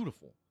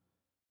beautiful.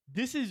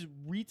 This is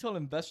retail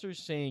investors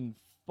saying,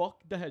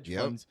 fuck the hedge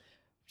Yep. funds,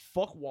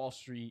 fuck Wall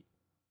Street.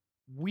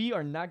 We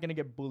are not going to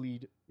get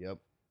bullied Yep.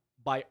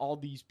 by all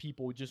these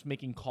people just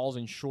making calls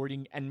and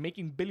shorting and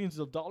making billions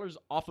of dollars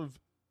off of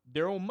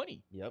their own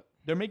money. Yep.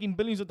 They're making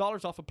billions of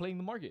dollars off of playing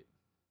the market.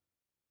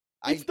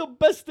 I- It's the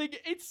best thing.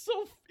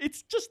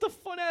 It's just a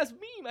fun ass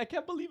meme. I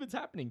can't believe it's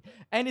happening.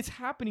 And it's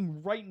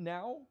happening right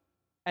now.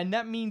 And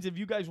that means if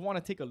you guys want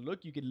to take a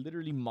look, you can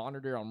literally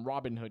monitor on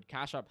Robinhood,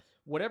 Cash App,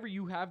 whatever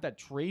you have that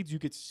trades, you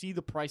could see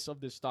the price of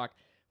this stock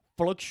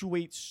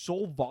fluctuate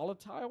so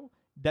volatile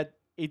that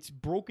it's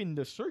broken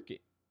the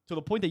circuit to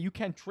the point that you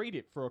can't trade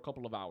it for a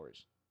couple of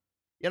hours.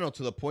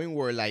 To the point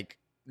where like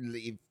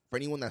for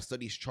anyone that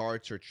studies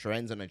charts or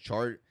trends on a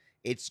chart,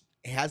 it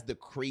has the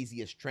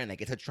craziest trend.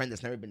 Like it's a trend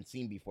that's never been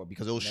seen before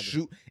because it'll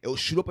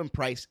shoot up in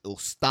price, it'll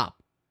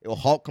stop, it'll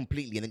halt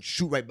completely, and then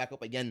shoot right back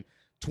up again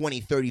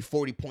 20, 30,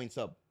 40 points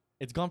up.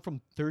 It's gone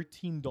from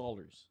 $13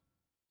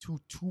 to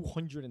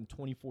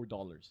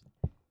 $224.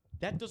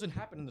 That doesn't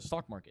happen in the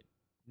stock market.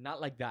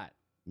 Not like that.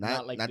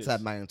 Not like to this.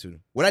 that magnitude.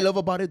 What I love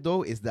about it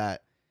though is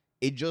that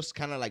it just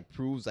kind of like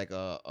proves like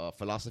a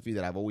philosophy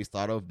that I've always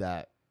thought of,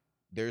 that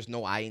there's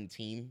no I in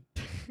team.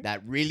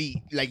 That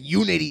really like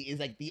unity is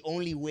like the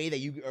only way that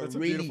you are That's a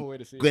really beautiful way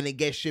to see it. gonna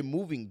get shit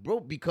moving, bro.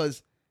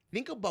 Because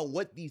think about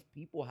what these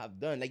people have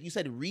done. Like you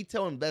said,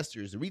 retail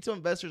investors. The retail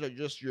investors are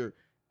just your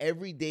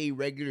everyday,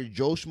 regular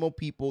Joe Schmo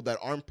people that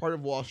aren't part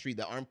of Wall Street,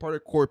 that aren't part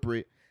of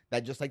corporate,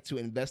 that just like to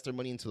invest their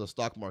money into the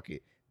stock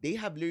market. They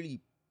have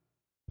literally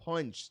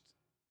punched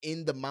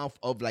in the mouth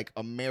of like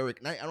America.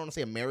 I don't want to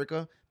say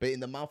America, but in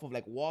the mouth of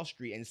like Wall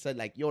Street and said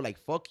like, yo, like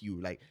fuck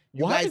you. Like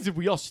you What guys, happens if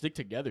we all stick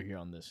together here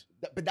on this?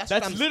 but that's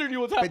That's what I'm literally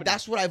what's happening.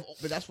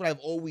 But that's what I've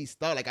always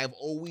thought. Like I've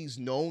always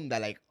known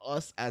that like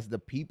us as the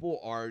people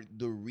are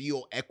the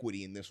real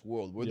equity in this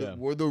world. We're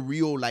the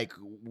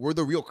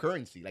real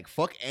currency. Like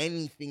fuck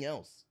anything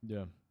else.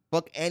 Yeah.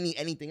 Fuck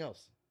anything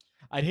else.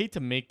 I'd hate to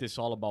make this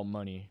all about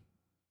money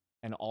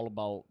and all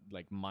about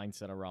like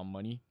mindset around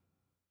money,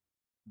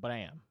 but I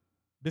am.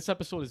 This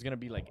episode is going to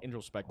be like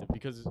introspective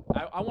because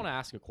I want to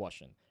ask a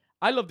question.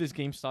 I love this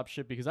GameStop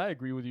shit because I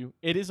agree with you.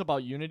 It is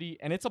about unity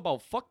and it's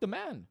about fuck the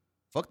man.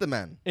 Fuck the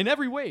man. In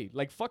every way.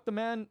 Like fuck the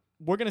man.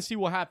 We're going to see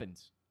what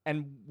happens.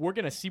 And we're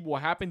going to see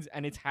what happens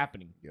and it's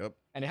happening. Yep.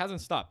 And it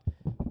hasn't stopped.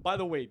 By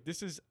the way,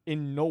 this is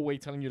in no way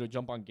telling you to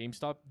jump on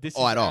GameStop. This is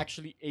at all.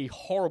 actually a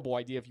horrible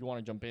idea if you want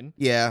to jump in.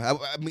 Yeah,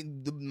 I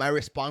mean, my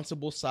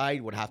responsible side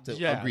would have to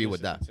agree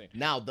with this is that. insane.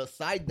 Now, the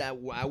side that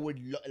I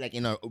would like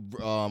in a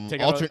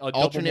Take out a double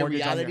alternate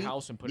mortgage on reality. your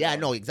house and put it Yeah,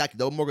 on. no, exactly.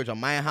 Double mortgage on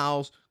my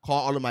house. Call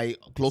all of my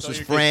closest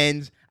your kids-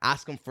 friends.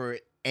 Ask them for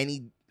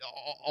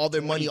all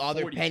their 20, money, all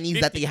their 40, pennies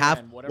that 50 they have,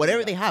 grand, whatever whatever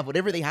they they have,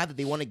 whatever they have that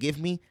they want to give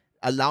me.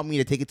 Allow me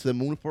to take it to the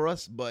moon for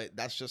us, but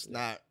that's just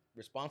not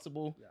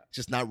responsible. Yeah. It's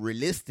just not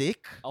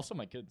realistic. Also,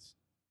 my kids.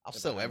 I'll If I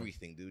sell have 'em.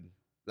 everything, dude.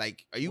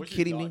 Like, are you Where's your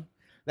kidding me? dog?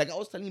 Like I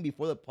was telling you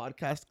before the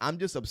podcast, I'm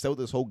just upset with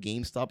this whole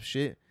GameStop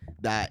shit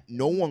that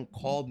no one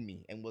called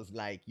me and was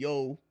like,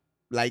 yo,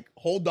 like,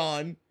 hold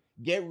on,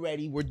 get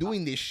ready, we're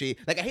doing this shit.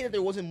 Like I hate that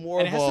there wasn't more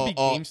And of it has to be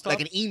GameStop.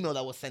 like an email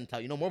that was sent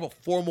out, more of a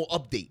formal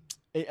update.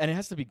 And it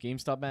has to be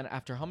GameStop, man.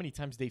 After how many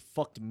times they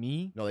fucked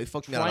me No, they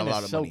fucked me out trying of a to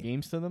lot of sell money.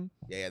 games to them,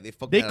 Yeah, they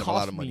fucked they me out of a lot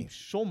cost of me money.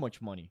 so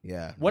much money.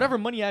 Yeah. Whatever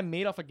money I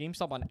made off of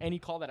GameStop on any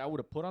call that I would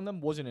have put on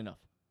them wasn't enough.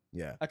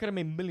 Yeah. I could have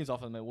made millions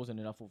off of them. It wasn't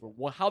enough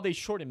over how they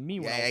shorted me.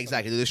 When I Yeah, was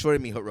exactly. They shorted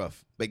me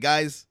rough. But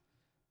guys,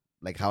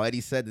 like how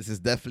Eddie said, this is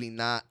definitely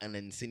not an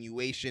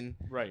insinuation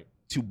right.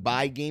 to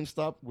buy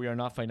GameStop, We are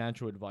not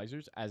financial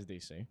advisors, as they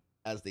say.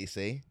 as they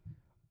say.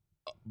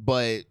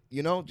 But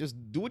just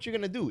do what you're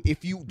gonna do.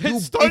 If you do,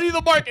 Study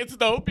the markets,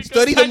 though. Because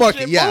study the that market,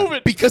 shit yeah,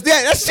 moving. because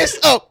that's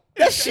just up.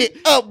 That shit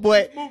up, boy.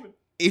 It's moving.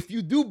 If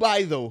you do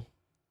buy though,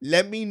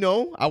 let me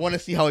know. I want to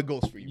see how it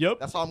goes for you. Yep.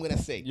 That's all I'm gonna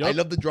say. Yep. I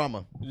love the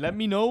drama. Let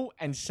me know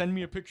and send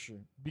me a picture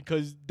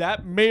because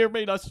that may or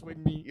may not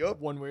swing me Yup.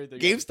 one way or the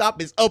other.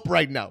 GameStop is up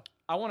right now.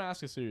 I want to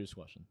ask a serious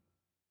question.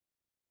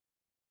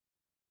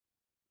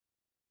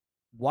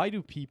 Why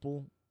do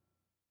people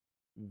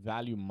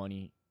value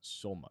money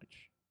so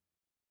much?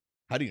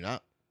 How do you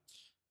not?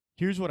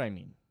 Here's what I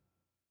mean.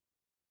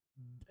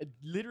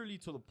 Literally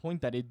to the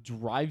point that it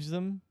drives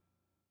them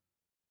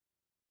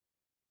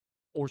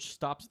or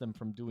stops them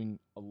from doing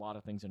a lot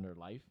of things in their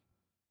life.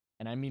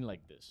 And I mean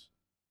like this.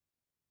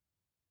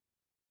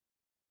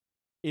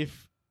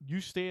 If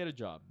you stay at a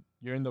job,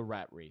 you're in the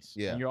rat race,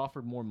 Yeah. and you're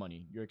offered more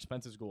money, your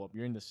expenses go up,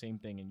 you're in the same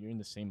thing, and you're in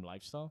the same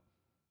lifestyle,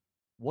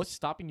 what's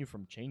stopping you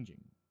from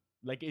changing?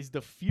 Like, is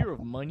the fear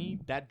of money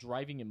that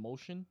driving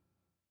emotion?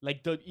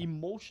 Like, the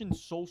emotion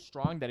so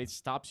strong that it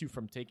stops you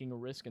from taking a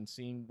risk and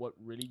seeing what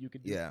really you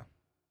could do? Yeah.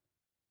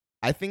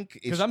 I think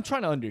it's Because I'm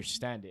trying to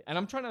understand it. And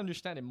I'm trying to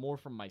understand it more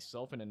from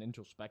myself in an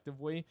introspective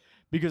way.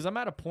 Because I'm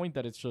at a point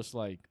that it's just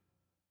like,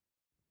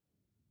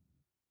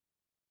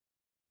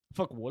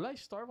 fuck, will I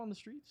starve on the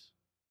streets?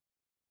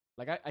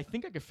 Like, I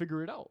think I could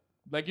figure it out.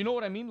 Like, you know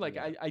what I mean? Like,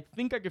 Yeah. I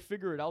think I could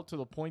figure it out to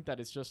the point that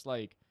it's just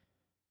like,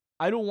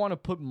 I don't want to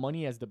put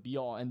money as the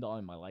be-all, end-all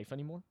in my life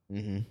anymore.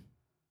 Mhm.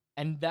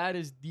 And that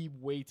is the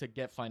way to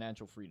get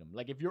financial freedom.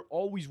 Like, if you're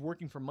always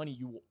working for money,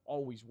 you will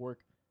always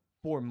work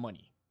for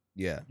money.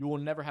 Yeah. You will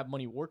never have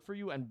money work for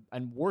you. And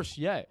worse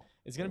yet,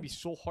 it's going to be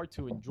so hard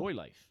to enjoy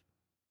life.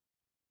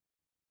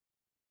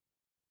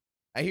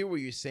 I hear what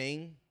you're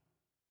saying.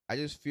 I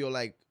just feel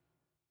like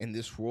in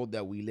this world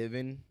that we live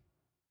in,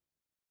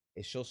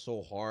 it's just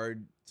so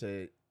hard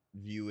to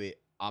view it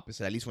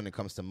opposite, at least when it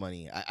comes to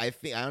money. I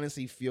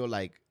honestly feel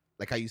like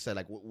how you said,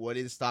 like what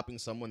is stopping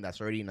someone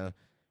that's already in a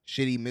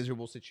shitty,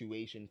 miserable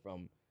situation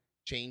from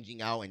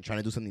changing out and trying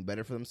to do something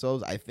better for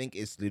themselves? I think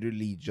it's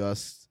literally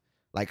just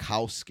like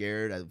how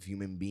scared of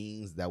human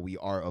beings that we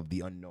are of the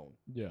unknown.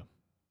 Yeah.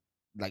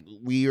 Like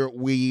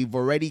we've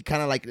already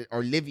kind of like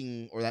are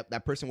living, or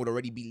that person would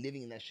already be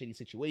living in that shitty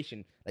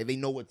situation. Like they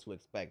know what to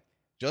expect.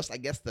 Just I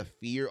guess the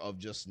fear of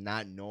just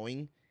not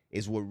knowing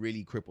is what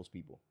really cripples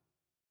people.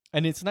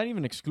 And it's not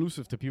even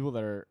exclusive to people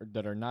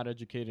that are not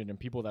educated and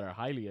people that are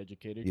highly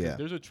educated. 'Cause Yeah.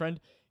 there's a trend.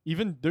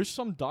 Even there's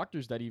some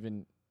doctors that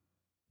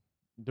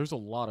there's a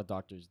lot of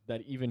doctors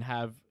that even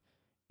have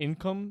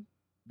income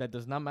that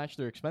does not match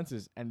their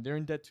expenses, and they're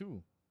in debt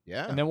too.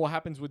 Yeah. And then what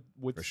happens with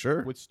For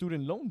sure. with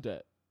student loan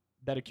debt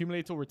that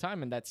accumulates over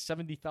time, and that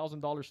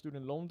 $70,000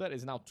 student loan debt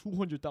is now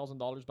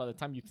 $200,000 by the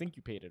time you think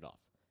you paid it off,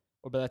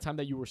 or by the time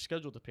that you were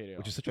scheduled to pay it off.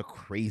 Which is such a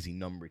crazy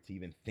number to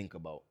even think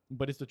about.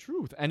 But it's the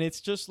truth. And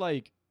it's just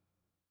like,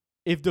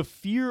 if the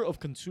fear of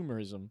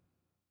consumerism,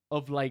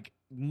 of like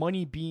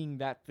money being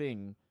that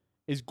thing,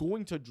 is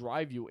going to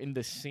drive you in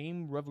the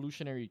same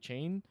revolutionary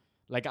chain,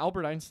 like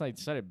Albert Einstein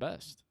said it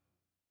best,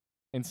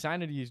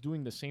 insanity is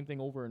doing the same thing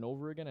over and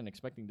over again and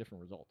expecting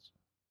different results.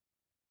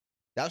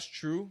 That's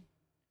true.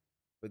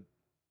 But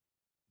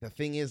the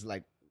thing is,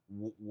 like,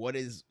 what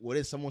is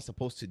someone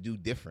supposed to do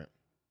different?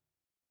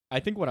 I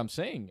think what I'm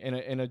saying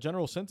in a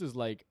general sense is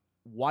like,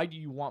 why do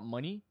you want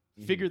money?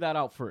 Mhm. Figure that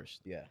out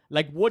first. Yeah.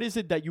 Like, what is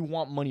it that you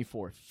want money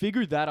for?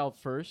 Figure that out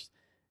first.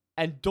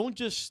 And don't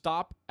just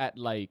stop at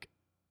like,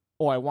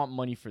 oh, I want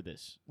money for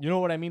this. You know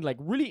what I mean? Like,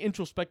 really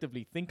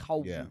introspectively think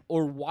how Yeah.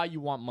 or why you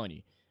want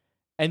money.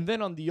 And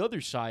then on the other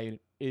side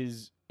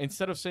is,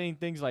 instead of saying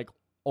things like,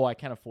 oh, I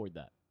can't afford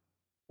that,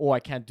 oh, I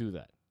can't do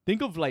that,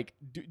 think of like,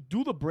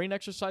 do the brain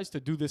exercise to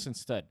do this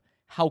instead.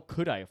 How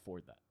could I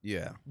afford that?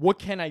 Yeah. What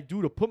can I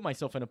do to put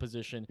myself in a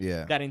position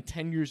Yeah. that in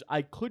 10 years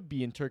I could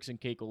be in Turks and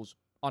Caicos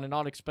on an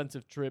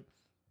inexpensive trip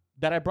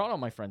that I brought on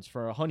my friends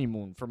for a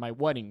honeymoon, for my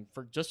wedding,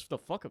 for just the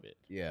fuck of it?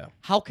 Yeah.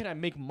 How can I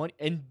make money?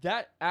 And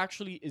that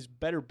actually is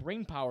better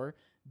brain power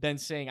than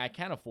saying I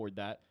can't afford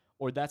that,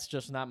 or that's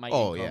just not my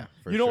Oh, income. yeah,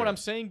 for You know what sure. I'm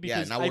saying? Yeah.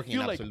 Because Not I working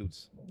feel in like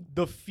absolutes.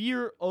 the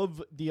fear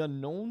of the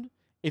unknown,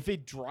 if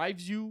it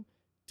drives you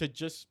to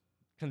just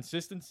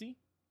consistency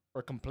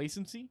or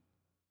complacency,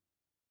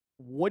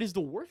 what is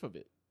the worth of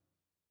it?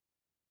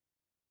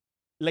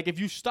 Like, if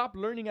you stop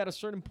learning at a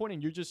certain point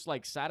and you're just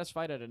like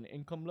satisfied at an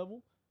income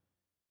level,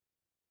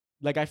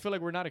 Like, I feel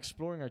like we're not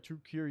exploring our true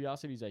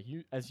curiosities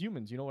as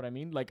humans. You know what I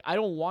mean? Like, I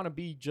don't want to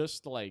be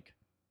just like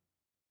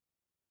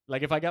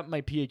if I got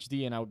my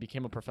PhD and I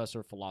became a professor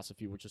of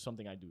philosophy, which is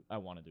something I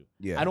want to do.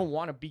 Yeah. I don't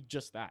want to be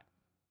just that.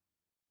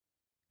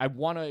 I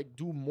want to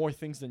do more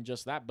things than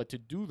just that. But to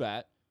do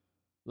that,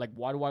 like,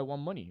 why do I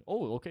want money?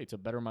 Oh, okay, to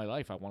better my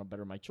life. I want to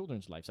better my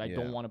children's lives. I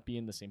don't want to be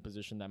in the same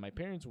position that my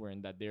parents were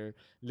in, that they're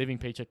living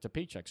paycheck to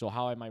paycheck. So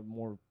how am I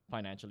more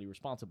financially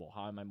responsible?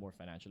 How am I more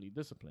financially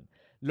disciplined?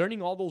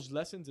 Learning all those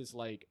lessons is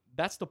like,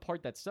 that's the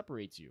part that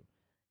separates you.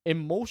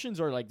 Emotions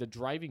are like the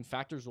driving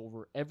factors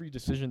over every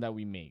decision that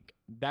we make.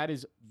 That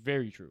is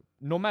very true.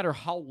 No matter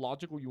how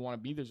logical you want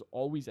to be, there's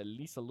always at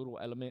least a little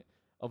element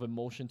of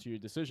emotion to your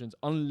decisions,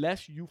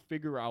 unless you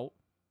figure out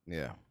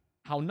Yeah.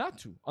 how not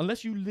to,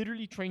 unless you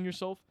literally train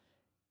yourself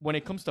when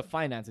it comes to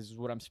finances, is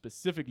what I'm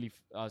specifically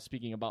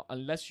speaking about,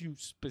 unless you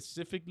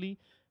specifically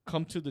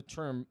come to the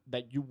term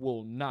that you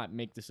will not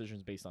make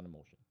decisions based on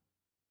emotion.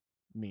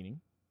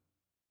 Meaning,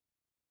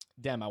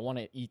 damn, I want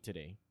to eat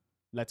today.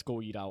 Let's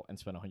go eat out and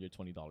spend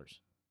 $120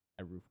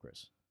 at Roof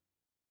Chris.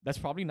 That's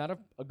probably not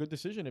a good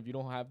decision if you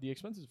don't have the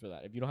expenses for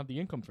that, if you don't have the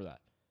income for that.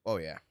 Oh,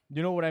 yeah.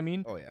 You know what I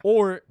mean? Oh, yeah.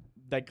 Or,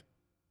 like,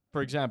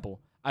 for example,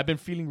 I've been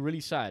feeling really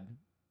sad.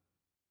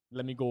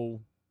 Let me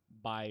go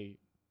buy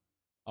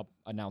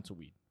an ounce of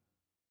weed.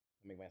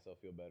 To make myself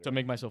feel better. To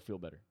make myself feel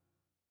better.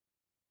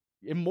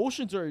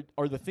 Emotions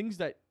are the things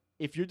that,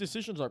 if your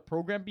decisions are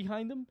programmed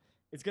behind them,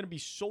 it's going to be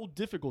so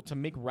difficult to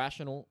make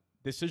rational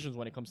decisions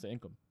when it comes to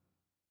income.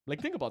 Like,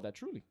 think about that,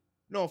 truly.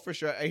 No, for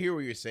sure. I hear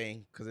what you're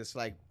saying, because it's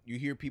like you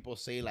hear people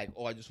say, like,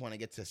 oh, I just want to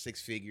get to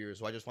 6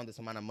 figures, or I just want this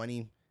amount of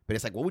money. But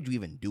it's like, what would you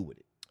even do with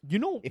it? You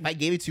know, If I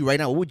gave it to you right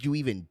now, what would you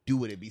even do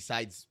with it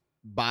besides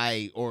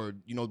buy or,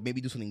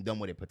 maybe do something dumb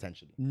with it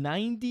potentially?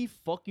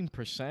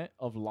 90%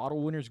 of lotto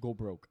winners go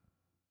broke.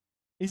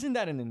 Isn't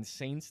that an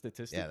insane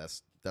statistic? Yeah,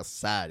 that's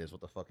sad is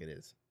what the fuck it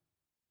is.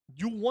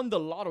 You won the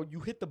lotto, you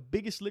hit the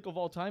biggest lick of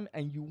all time,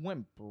 and you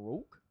went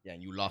broke? Yeah,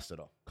 and you lost it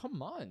all.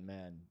 Come on,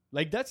 man.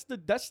 Like, that's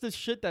the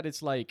shit that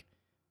it's like,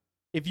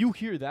 if you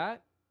hear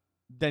that,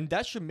 then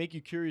that should make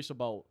you curious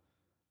about,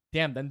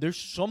 damn, then there's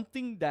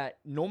something that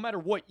no matter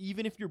what,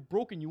 even if you're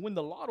broken, you win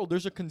the lotto,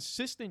 there's a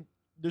consistency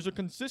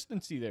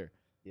there.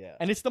 Yeah.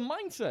 And it's the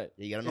mindset.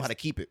 Yeah, you gotta know how to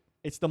keep it.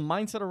 It's the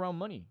mindset around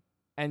money.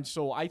 And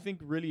so I think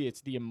really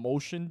it's the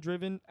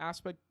emotion-driven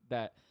aspect,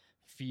 that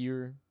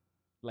fear,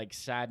 like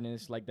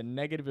sadness, like the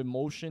negative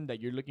emotion,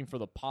 that you're looking for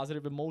the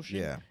positive emotion.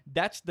 Yeah.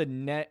 That's the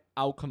net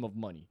outcome of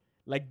money.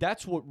 Like,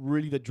 that's what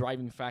really the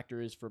driving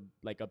factor is for,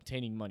 like,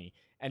 obtaining money.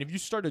 And if you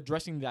start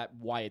addressing that,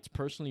 why it's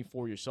personally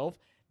for yourself,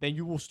 then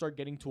you will start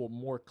getting to a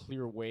more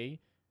clear way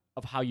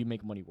of how you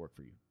make money work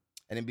for you.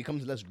 And it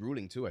becomes less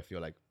grueling too, I feel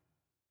like.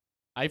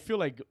 I feel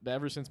like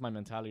ever since my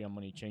mentality on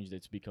money changed,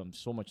 it's become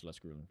so much less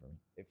grueling for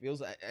me. It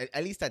feels,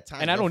 at least at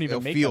times. And I don't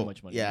even make that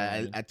much money. Yeah, you know what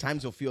I mean? at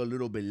times it'll feel a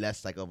little bit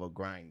less like of a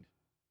grind.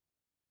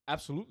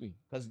 Absolutely.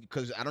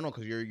 Because I don't know,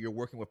 because you're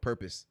working with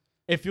purpose.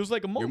 It feels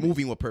like a moment. You're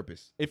moving with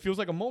purpose. It feels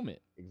like a moment.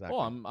 Exactly.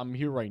 Oh, I'm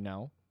here right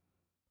now,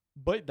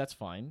 but that's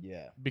fine.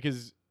 Yeah.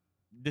 Because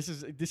this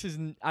is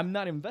I'm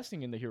not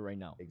investing in the here right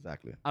now.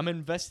 Exactly. I'm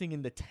investing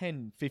in the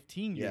 10,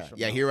 15 years from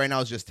now. Here right now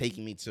is just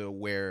taking me to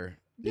where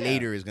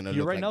later is gonna look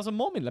here right like. now is a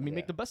moment. Let me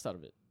make the best out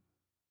of it.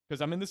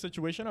 Because I'm in the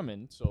situation I'm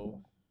in,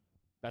 so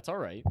that's all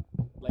right.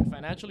 Like,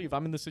 financially, if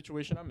I'm in the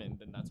situation I'm in,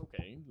 then that's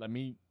okay. Let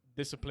me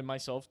discipline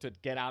myself to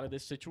get out of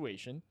this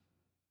situation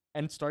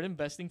and start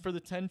investing for the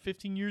 10,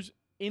 15 years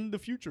in the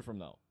future from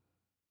now.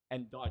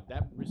 And, dog,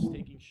 that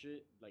risk-taking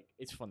shit, like,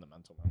 it's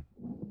fundamental,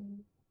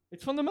 man.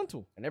 It's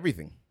fundamental. And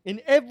everything.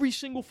 In every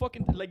single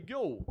fucking... Like,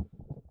 yo,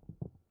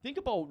 think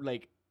about,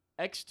 like,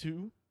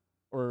 X2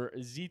 or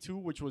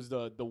Z2, which was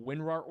the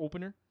WinRAR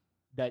opener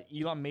that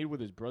Elon made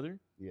with his brother.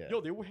 Yeah.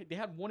 Yo, they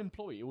had one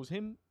employee. It was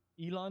him,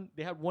 Elon.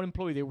 They had one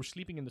employee. They were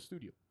sleeping in the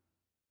studio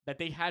that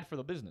they had for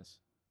the business.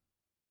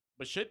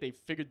 But shit, they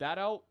figured that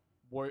out.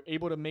 Were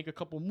able to make a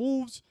couple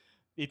moves.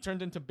 It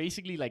turned into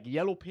basically like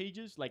yellow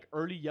pages, like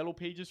early yellow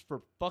pages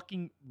for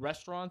fucking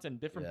restaurants and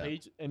different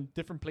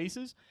different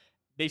places.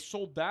 They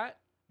sold that.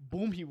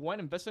 Boom, he went,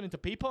 invested into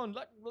PayPal, and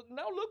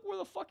now look where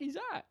the fuck he's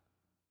at.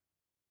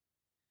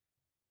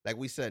 Like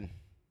we said,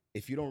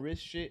 if you don't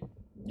risk shit,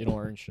 you don't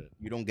earn shit.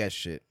 You don't get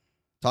shit.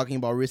 Talking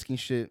about risking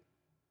shit,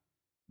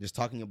 just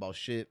talking about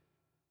shit.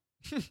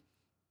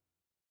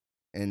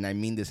 And I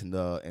mean this in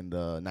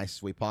the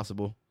nicest way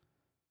possible.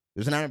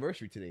 There's an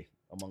anniversary today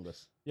among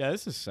us. Yeah,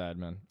 this is sad,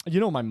 man.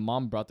 You know, my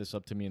mom brought this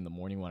up to me in the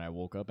morning when I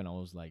woke up, and I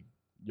was like,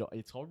 yo,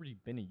 it's already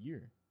been a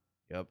year.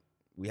 Yep.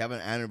 We have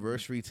an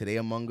anniversary today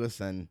among us,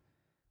 and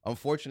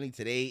unfortunately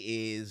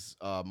today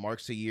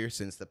marks a year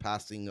since the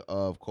passing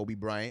of Kobe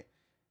Bryant.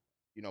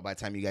 You know, by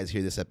the time you guys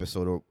hear this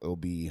episode, it'll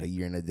be a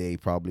year and a day,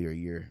 probably, or a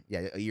year.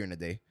 Yeah, a year and a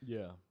day.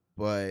 Yeah.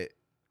 But,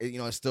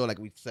 it's still, like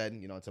we said,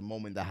 it's a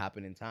moment that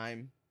happened in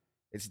time.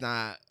 It's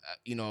not,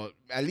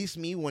 at least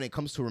me, when it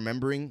comes to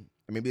remembering,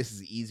 and maybe this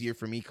is easier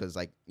for me because,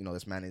 like,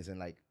 this man isn't,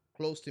 like,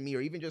 close to me,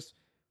 or even just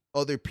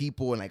other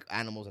people and, like,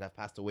 animals that have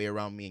passed away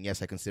around me. And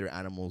yes, I consider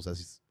animals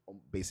as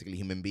basically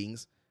human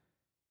beings.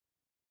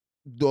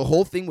 the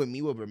whole thing with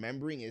me with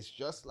remembering is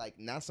just like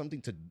not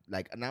something to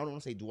like. And I don't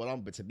want to say dwell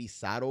on, but to be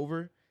sad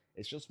over.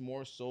 It's just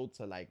more so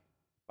to like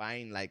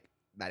find like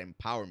that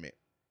empowerment.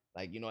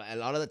 Like, a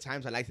lot of the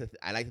times I like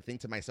to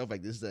think to myself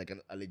like this is like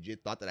a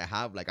legit thought that I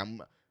have. Like I'm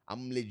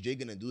legit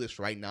gonna do this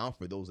right now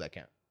for those that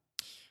can't.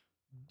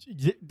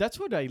 That's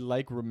what I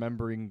like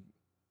remembering.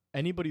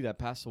 Anybody that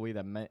passed away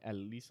that meant at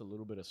least a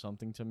little bit of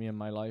something to me in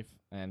my life.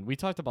 And we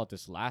talked about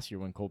this last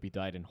year when Kobe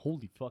died, and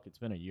holy fuck, it's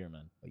been a year,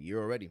 man. A year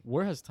already.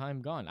 Where has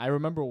time gone? I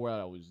remember what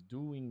I was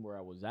doing, where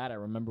I was at. I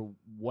remember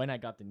when I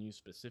got the news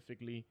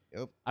specifically.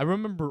 Yep. I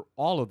remember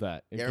all of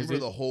that. Yeah, I remember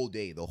the whole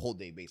day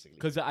basically.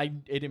 Because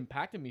it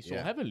impacted me so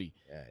heavily.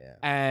 Yeah.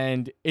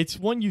 And it's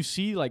when you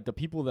see like the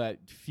people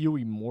that feel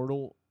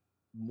immortal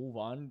move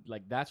on,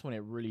 like that's when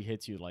it really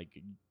hits you. Like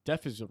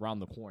death is around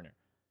the corner.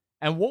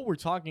 And what we're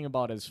talking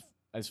about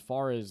as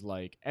far as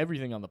like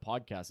everything on the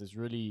podcast is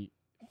really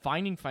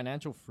finding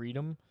financial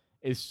freedom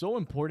is so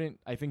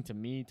important, I think, to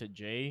me, to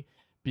Jay,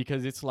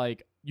 because it's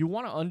like you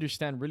want to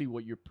understand really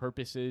what your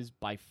purpose is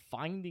by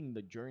finding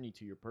the journey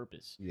to your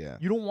purpose. Yeah.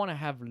 You don't want to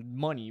have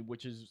money,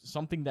 which is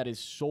something that is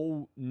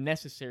so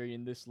necessary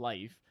in this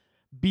life,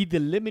 be the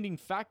limiting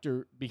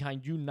factor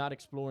behind you not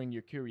exploring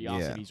your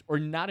curiosities or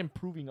not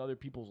improving other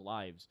people's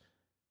lives.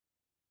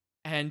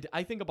 And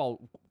I think about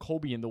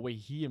Kobe and the way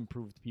he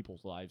improved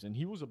people's lives. And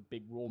he was a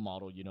big role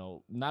model,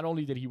 Not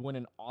only did he win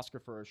an Oscar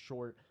for a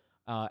short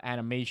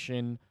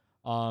animation,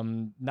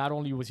 not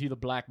only was he the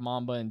Black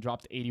Mamba and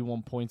dropped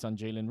 81 points on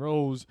Jalen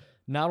Rose,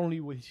 not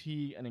only was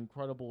he an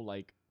incredible,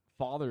 like,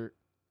 father,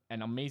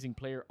 an amazing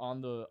player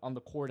on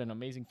the court, an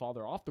amazing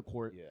father off the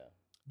court. Yeah.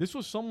 This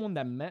was someone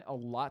that meant a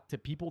lot to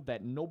people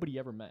that nobody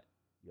ever met.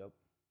 Yep.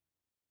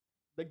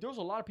 Like, there was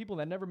a lot of people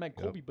that never met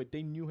Kobe, but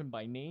they knew him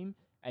by name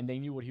and they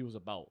knew what he was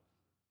about.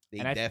 They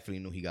definitely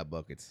knew he got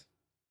buckets.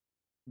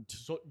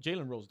 So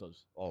Jalen Rose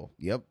does. Oh,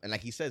 yep. And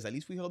like he says, at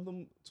least we held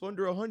them to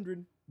under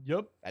 100.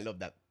 Yep. I love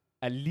that.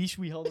 At least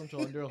we held him to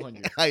under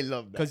 100. I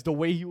love that. Because the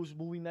way he was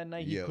moving that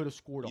night, he could have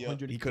scored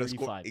 135. He could have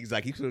scored,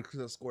 exactly. He could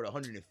have scored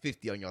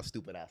 150 on y'all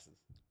stupid asses.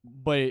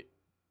 But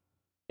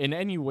in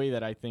any way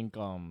that I think,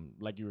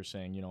 like you were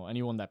saying,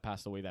 anyone that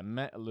passed away that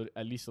meant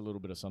at least a little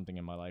bit of something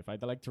in my life,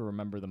 I'd like to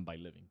remember them by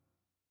living.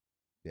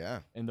 Yeah.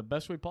 In the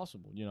best way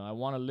possible. I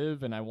want to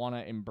live and I want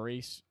to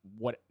embrace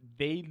what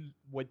they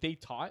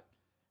taught,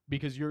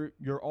 because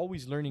you're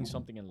always learning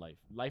something in life.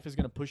 Life is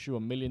going to push you a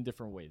million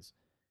different ways.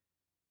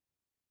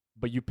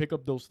 But you pick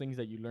up those things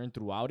that you learn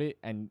throughout it,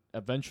 and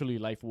eventually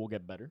life will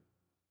get better.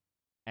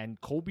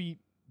 And Kobe,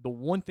 the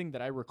one thing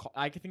that I recall,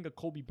 I can think of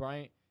Kobe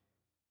Bryant,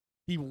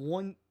 the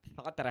one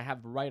thought that I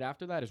have right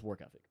after that is work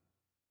ethic.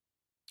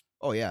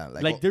 Oh, yeah.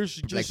 Like there's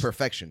just like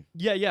perfection.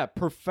 Yeah.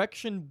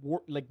 Perfection,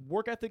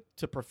 work ethic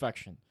to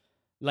perfection.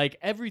 Like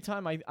every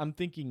time I'm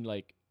thinking,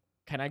 like,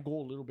 can I go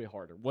a little bit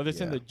harder? Whether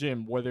it's in the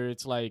gym, whether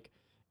it's like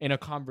in a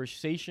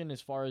conversation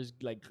as far as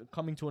like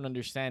coming to an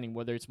understanding,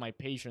 whether it's my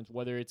patience,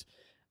 whether it's,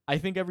 I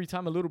think every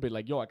time a little bit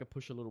like, I could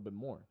push a little bit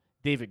more.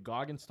 David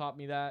Goggins taught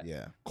me that.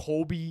 Yeah.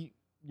 Kobe,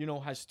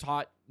 has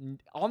taught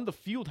on the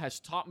field, has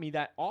taught me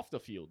that off the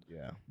field.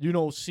 Yeah.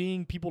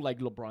 Seeing people like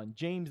LeBron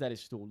James that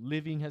is still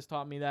living has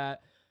taught me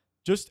that.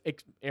 Just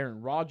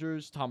Aaron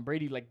Rodgers, Tom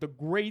Brady, like the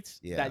greats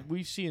that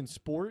we see in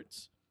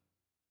sports,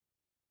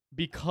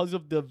 because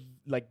of the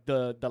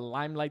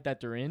limelight that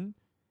they're in,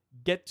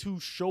 get to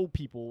show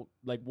people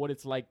like what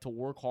it's like to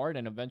work hard,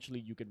 and eventually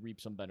you could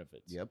reap some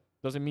benefits. Yep.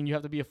 Doesn't mean you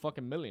have to be a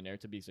fucking millionaire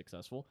to be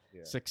successful.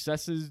 Yeah.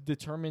 Success is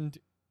determined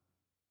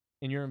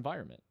in your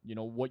environment.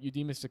 What you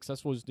deem as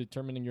successful is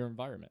determined in your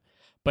environment.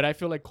 But I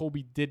feel like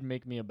Kobe did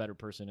make me a better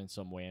person in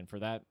some way, and for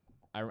that,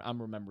 I'm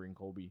remembering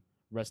Kobe.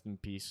 Rest in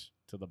peace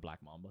to the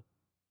Black Mamba.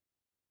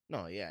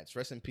 No, yeah, it's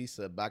rest in peace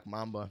to Black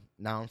Mamba,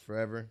 now and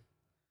forever.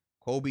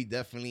 Kobe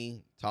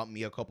definitely taught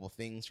me a couple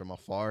things from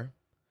afar.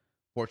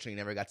 Fortunately,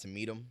 never got to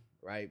meet him,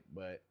 right?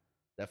 But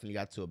definitely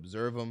got to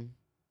observe him.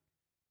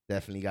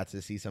 Definitely got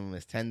to see some of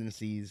his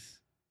tendencies,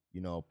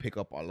 pick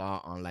up a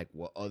lot on like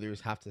what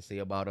others have to say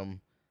about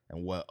him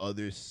and what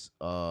others,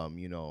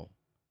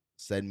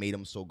 said made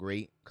him so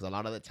great. Because a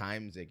lot of the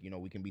times, like,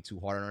 we can be too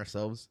hard on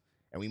ourselves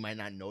and we might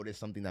not notice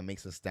something that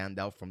makes us stand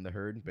out from the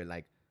herd, but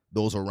like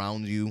those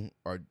around you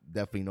are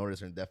definitely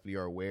noticed and definitely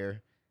are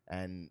aware.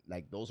 And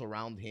like those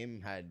around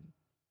him had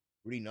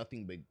really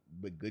nothing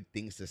but good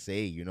things to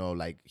say,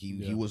 like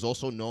he was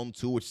also known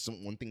too, which is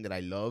one thing that I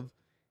love,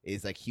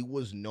 is like he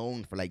was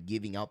known for like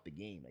giving out the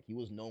game. Like he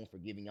was known for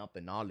giving out the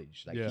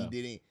knowledge. Like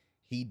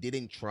he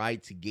didn't try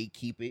to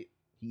gatekeep it.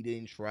 He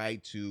didn't try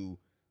to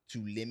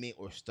limit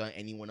or stunt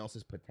anyone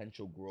else's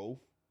potential growth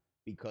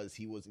because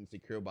he was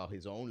insecure about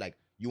his own. Like,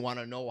 you want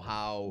to know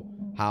how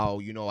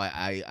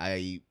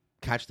I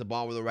catch the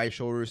ball with the right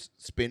shoulder,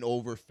 spin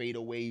over, fade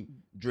away,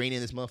 drain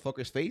in this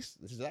motherfucker's face?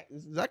 This is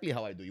exactly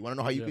how I do. You want to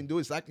know how you can do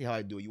it? Exactly how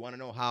I do it. You want to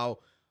know how,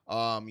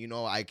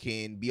 I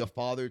can be a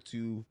father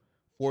to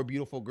 4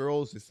 beautiful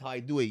girls? This is how I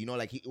do it.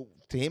 Like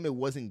to him, it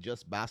wasn't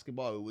just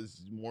basketball. It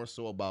was more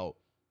so about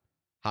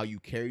how you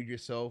carried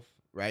yourself,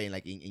 right? And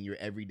like in your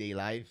everyday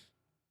life,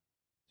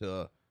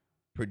 to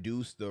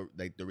produce the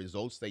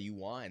results that you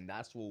want, and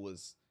that's what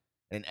was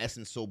in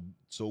essence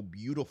so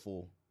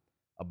beautiful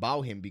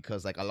about him,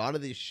 because like a lot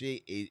of this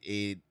shit,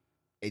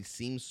 it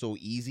seems so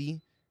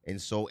easy and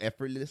so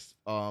effortless,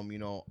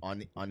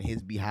 on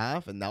his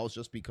behalf, and that was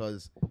just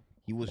because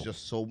he was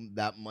just so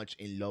that much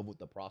in love with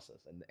the process,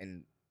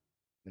 and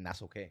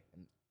that's okay,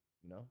 and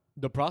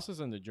The process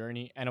and the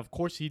journey, and of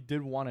course he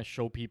did want to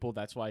show people.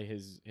 That's why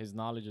his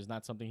knowledge is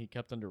not something he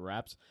kept under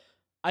wraps.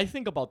 I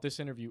think about this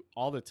interview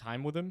all the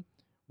time with him,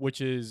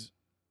 which is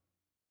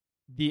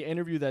the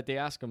interview that they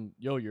ask him,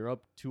 "Yo, you're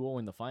up 2-0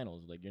 in the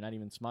finals. Like you're not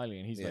even smiling,"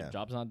 and he's Yeah. like,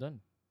 "Job's not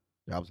done."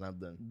 job's not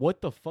done.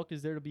 What the fuck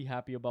is there to be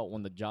happy about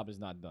when the job is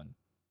not done?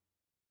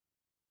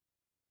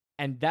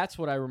 And that's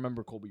what I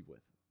remember Kobe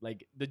with.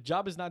 Like the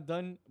job is not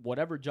done.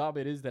 Whatever job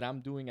it is that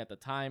I'm doing at the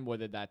time,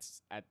 whether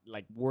that's at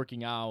like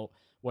working out,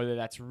 whether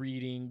that's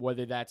reading,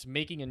 whether that's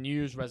making a New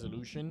Year's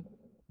resolution,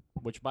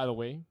 which by the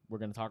way, we're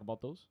gonna talk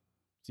about those.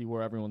 See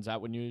where everyone's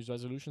at with New Year's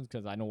resolutions,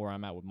 because I know where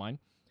I'm at with mine.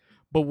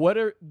 But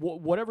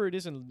whatever it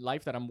is in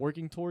life that I'm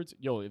working towards,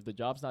 yo, if the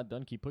job's not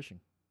done, keep pushing.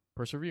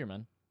 Persevere,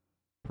 man.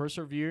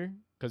 Persevere,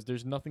 because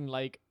there's nothing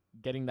like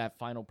getting that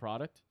final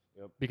product.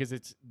 Yep. Because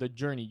it's the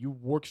journey. You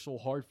work so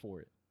hard for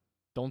it.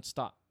 Don't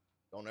stop.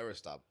 Don't ever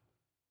stop.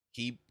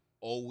 Keep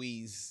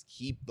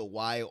the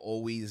why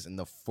always in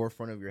the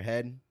forefront of your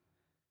head.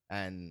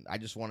 And I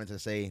just wanted to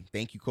say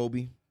thank you,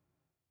 Kobe.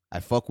 I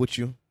fuck with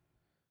you.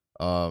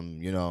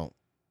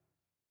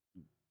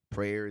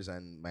 Prayers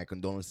and my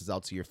condolences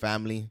out to your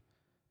family.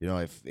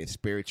 If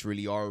spirits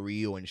really are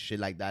real and shit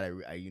like that,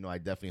 I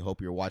definitely hope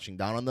you're watching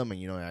down on them,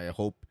 and I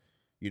hope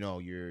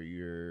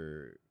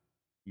you're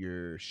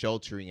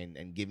sheltering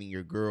and giving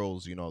your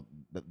girls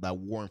that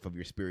warmth of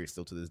your spirit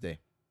still to this day.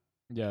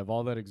 Yeah, if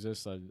all that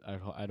exists,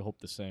 I'd hope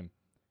the same.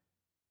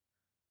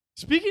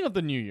 Speaking of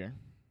the new year,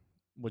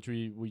 which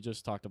we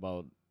just talked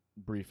about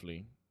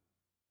briefly,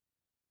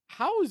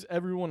 how is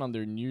everyone on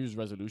their New Year's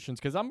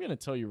resolutions? Because I'm going to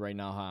tell you right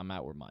now how I'm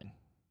at with mine.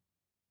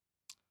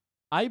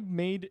 I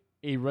made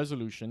a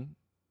resolution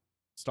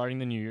starting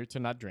the new year to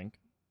not drink.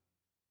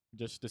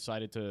 Just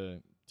decided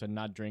to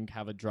not drink,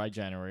 have a dry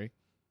January.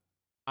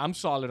 I'm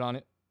solid on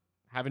it.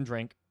 Haven't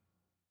drank.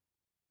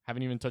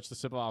 Haven't even touched a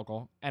sip of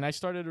alcohol. And I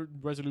started a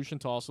resolution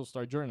to also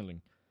start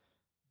journaling.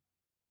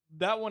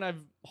 That one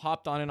I've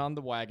hopped on and on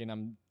the wagon.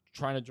 I'm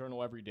trying to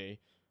journal every day.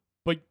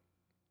 But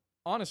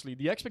honestly,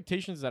 the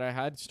expectations that I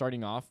had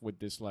starting off with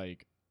this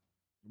like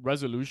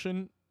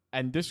resolution,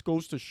 and this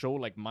goes to show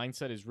like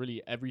mindset is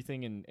really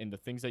everything in the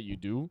things that you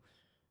do,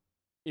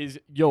 is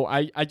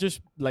I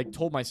just like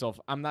told myself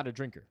I'm not a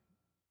drinker.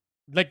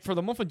 Like for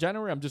the month of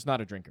January, I'm just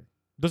not a drinker.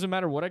 Doesn't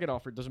matter what I get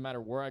offered, doesn't matter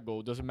where I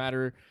go, doesn't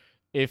matter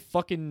if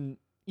fucking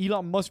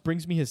Elon Musk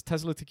brings me his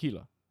Tesla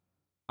tequila.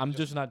 I'm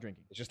just not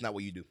drinking. It's just not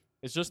what you do.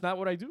 It's just not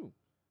what I do.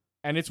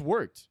 And it's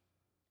worked.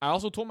 I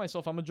also told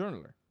myself I'm a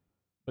journaler.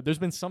 But there's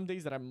been some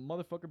days that I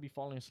motherfucker be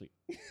falling asleep.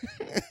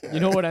 You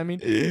know what I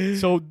mean?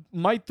 So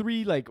my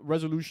 3 like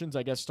resolutions,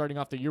 I guess, starting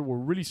off the year were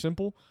really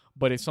simple,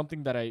 but it's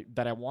something that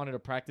I wanted to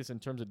practice in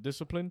terms of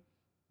discipline.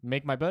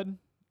 Make my bed,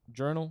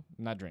 journal,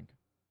 not drink.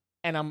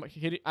 And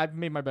I've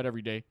made my bed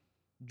every day.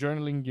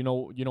 Journaling, you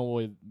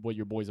know what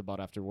your boy's about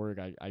after work.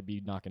 I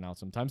be knocking out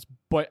sometimes,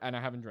 and I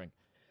haven't drank.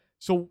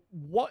 So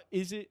what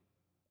is it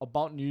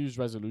about New Year's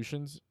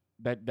resolutions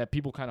that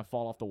people kind of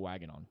fall off the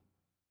wagon on?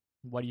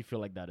 Why do you feel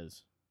like that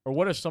is? Or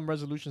what are some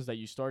resolutions that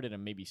you started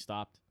and maybe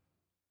stopped?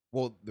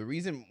 Well, the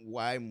reason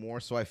why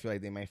more so I feel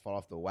like they might fall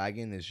off the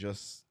wagon is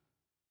just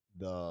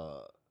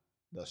the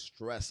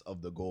stress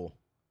of the goal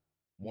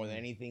more than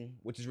anything,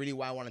 which is really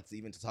why I wanted to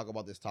even talk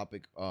about this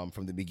topic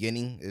from the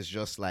beginning. Is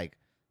just like,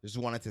 just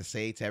wanted to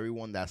say to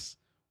everyone that's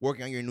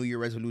working on your New Year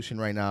resolution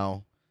right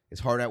now, it's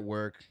hard at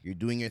work, you're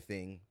doing your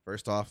thing.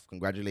 First off,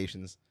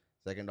 congratulations.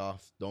 Second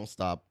off, don't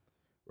stop,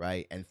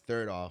 right? And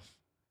third off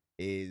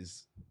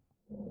is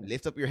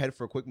lift up your head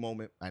for a quick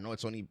moment. I know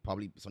it's only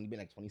been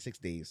like 26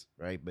 days,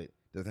 right? But it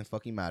doesn't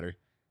fucking matter.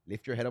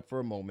 Lift your head up for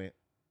a moment.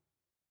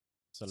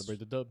 Celebrate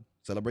the dub.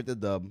 Celebrate the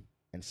dub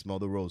and smell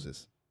the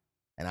roses.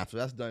 And after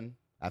that's done,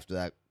 after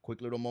that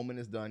quick little moment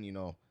is done,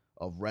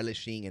 of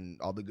relishing and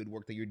all the good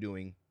work that you're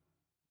doing,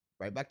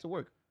 right back to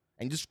work.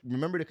 And just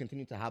remember to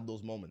continue to have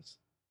those moments.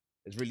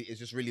 It's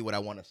just really what I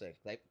want to say.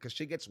 Like, because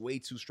shit gets way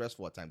too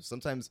stressful at times.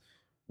 Sometimes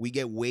we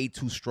get way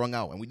too strung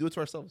out, and we do it to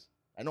ourselves.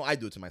 I know I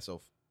do it to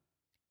myself.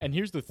 And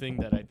here's the thing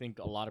that I think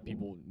a lot of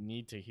people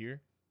need to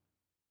hear.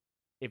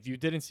 If you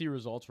didn't see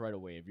results right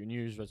away, if your New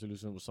Year's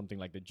resolution was something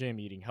like the gym,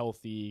 eating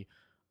healthy,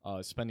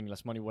 spending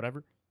less money,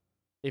 whatever,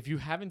 if you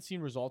haven't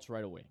seen results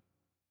right away,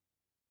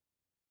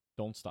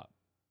 don't stop.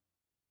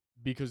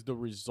 Because the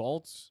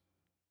results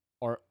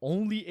are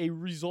only a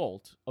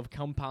result of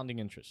compounding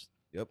interest.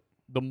 Yep.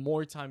 The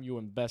more time you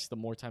invest, the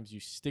more times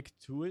you stick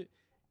to it,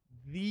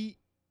 the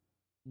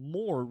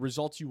more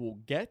results you will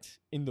get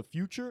in the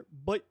future,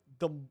 but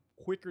the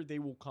quicker they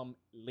will come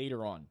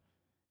later on.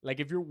 Like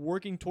if you're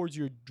working towards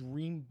your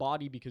dream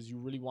body because you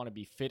really want to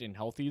be fit and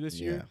healthy this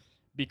year,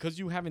 because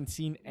you haven't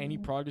seen any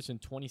progress in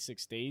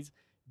 26 days,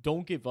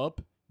 don't give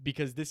up,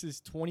 because this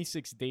is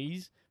 26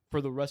 days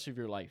for the rest of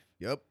your life.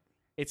 Yep.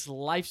 It's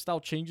lifestyle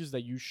changes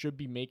that you should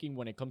be making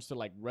when it comes to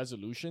like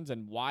resolutions.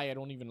 And why I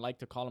don't even like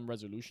to call them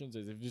resolutions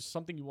is if there's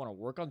something you want to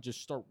work on,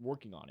 just start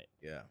working on it.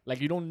 Yeah. Like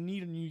you don't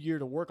need a new year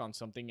to work on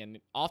something. And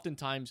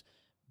oftentimes,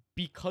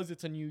 because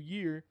it's a new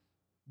year,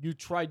 you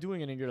try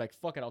doing it and you're like,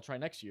 fuck it, I'll try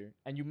next year.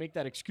 And you make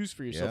that excuse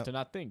for yourself to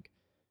not think.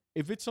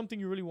 If it's something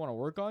you really want to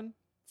work on,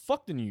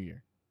 fuck the new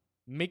year.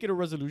 Make it a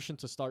resolution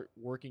to start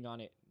working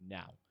on it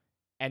now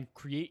and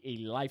create a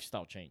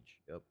lifestyle change.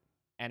 Yep.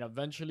 And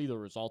eventually the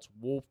results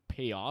will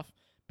pay off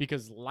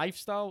because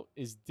lifestyle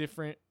is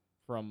different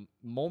from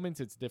moments.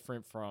 It's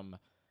different from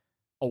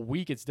a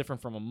week. It's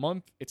different from a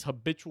month. It's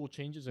habitual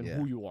changes in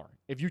who you are.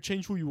 If you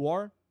change who you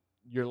are,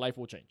 your life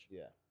will change.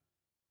 Yeah.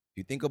 If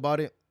you think about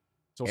it.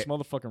 So smell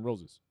the fucking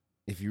roses.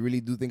 If you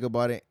really do think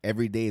about it,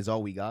 every day is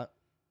all we got.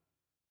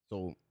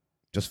 So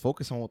just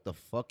focus on what the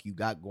fuck you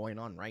got going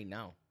on right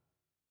now.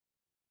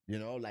 You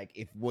know, like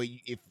if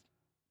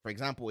for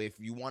example, if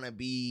you want to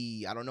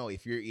be, I don't know,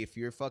 if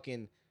you're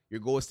fucking, your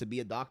goal is to be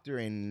a doctor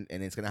and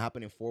it's going to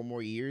happen in 4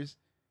 more years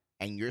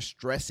and you're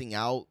stressing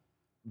out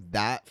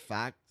that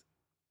fact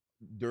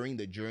during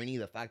the journey,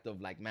 the fact of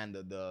like, man,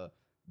 the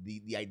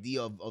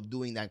idea of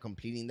doing that,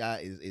 completing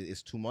that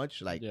is too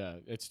much. Like, yeah,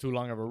 it's too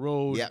long of a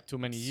road. Yeah, too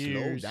many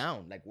years. Slow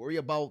down. Like, worry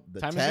about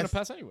the time test. Is gonna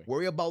pass anyway.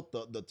 Worry about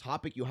the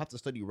topic you have to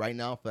study right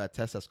now for that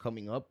test that's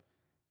coming up,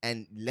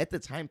 and let the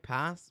time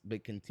pass.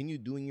 But continue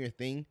doing your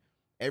thing.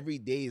 Every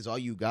day is all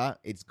you got.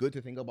 It's good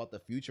to think about the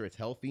future. It's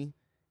healthy,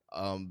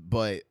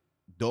 but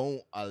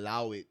don't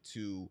allow it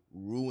to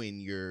ruin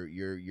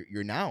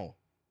your now,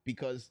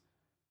 because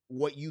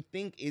what you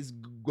think is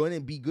going to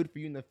be good for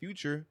you in the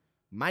future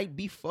might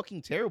be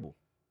fucking terrible.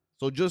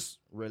 So just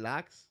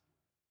relax.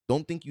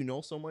 Don't think you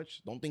know so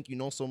much. Don't think you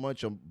know so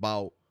much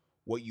about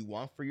what you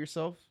want for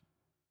yourself,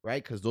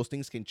 right? Because those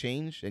things can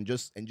change, and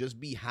just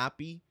be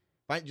happy.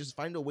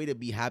 Find a way to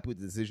be happy with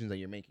the decisions that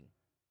you're making,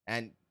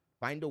 and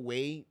find a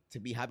way to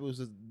be happy with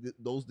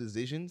those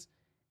decisions,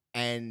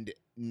 and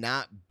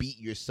not beat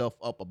yourself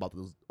up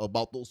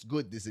about those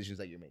good decisions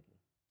that you're making.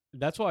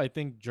 That's why I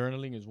think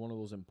journaling is one of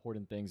those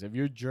important things. If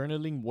you're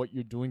journaling what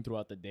you're doing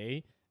throughout the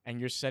day, and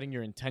you're setting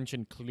your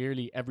intention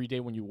clearly every day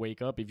when you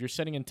wake up, if you're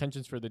setting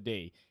intentions for the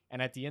day,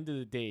 and at the end of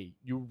the day,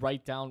 you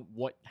write down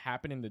what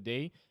happened in the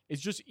day,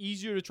 it's just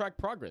easier to track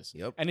progress.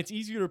 Yep. And it's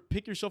easier to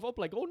pick yourself up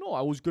like, oh no,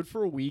 I was good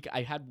for a week.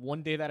 I had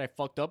one day that I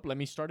fucked up. Let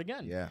me start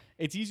again. Yeah.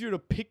 It's easier to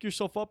pick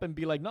yourself up and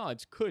be like, no,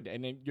 it's good.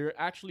 And then you're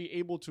actually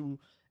able to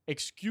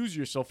excuse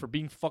yourself for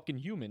being fucking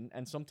human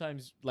and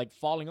sometimes like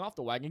falling off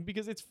the wagon,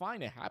 because it's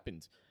fine, it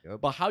happens.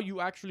 Yep. But how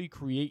you actually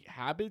create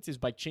habits is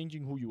by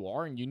changing who you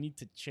are, and you need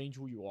to change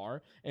who you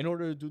are in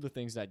order to do the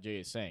things that Jay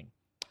is saying.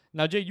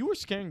 Now, Jay, you were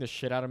scaring the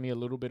shit out of me a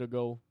little bit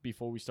ago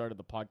before we started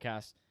the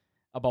podcast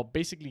about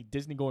basically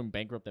Disney going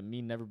bankrupt and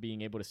me never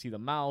being able to see the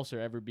mouse or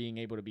ever being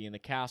able to be in the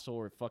castle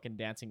or fucking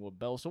dancing with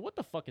Belle. So what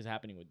the fuck is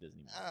happening with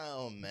Disney?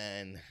 Oh,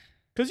 man.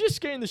 Because you're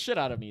scaring the shit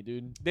out of me,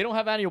 dude. They don't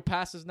have annual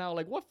passes now.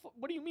 Like, what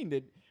do you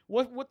mean?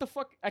 What the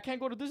fuck? I can't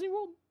go to Disney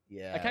World?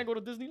 Yeah. I can't go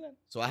to Disneyland?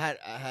 So I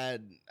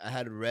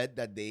had read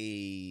that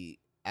they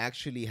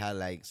actually had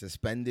like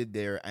suspended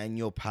their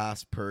annual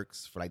pass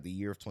perks for like the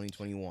year of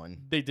 2021.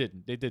 They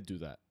did do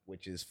that.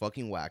 Which is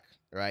fucking whack,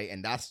 right?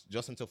 And that's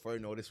just until further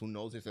notice. Who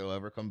knows if they'll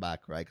ever come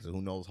back, right? Because who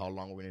knows how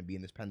long we're going to be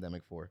in this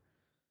pandemic for.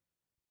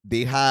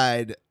 They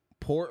had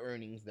poor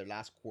earnings their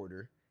last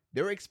quarter.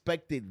 They're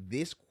expected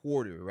this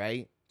quarter,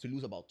 right, to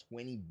lose about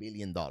 $20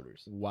 billion.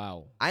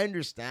 Wow. I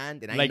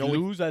understand. And like I know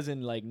lose as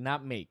in like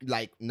not make.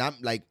 Like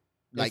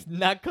it's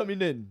not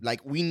coming in.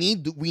 Like we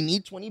need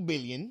 $20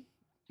 billion.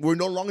 We're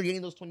no longer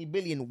getting those $20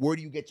 billion. Where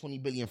do you get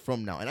 $20 billion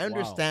from now? And I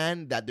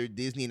understand that they're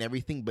Disney and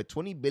everything, but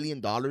 $20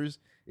 billion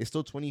is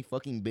still $20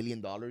 fucking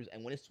billion.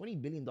 And when it's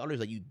 $20 billion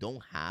that you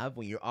don't have,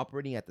 when you're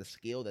operating at the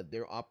scale that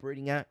they're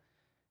operating at,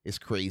 it's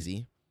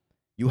crazy.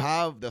 You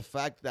have the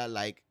fact that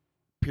like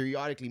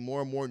periodically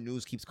more and more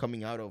news keeps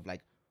coming out of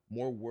like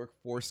more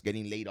workforce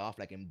getting laid off,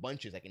 like in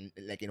bunches,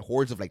 like in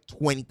hordes of like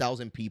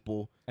 20,000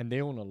 people. And they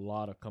own a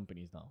lot of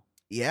companies now.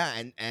 Yeah,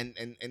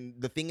 and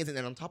the thing is, and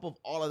then on top of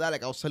all of that,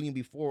 like I was telling you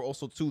before,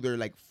 also too, they're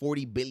like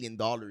 $40 billion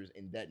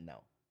in debt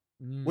now,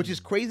 which is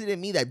crazy to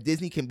me that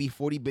Disney can be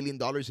 $40 billion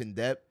in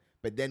debt,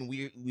 but then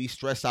we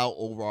stress out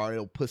over our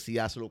little pussy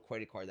ass little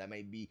credit card that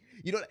might be,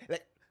 you know,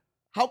 like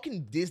how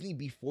can Disney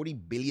be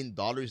 $40 billion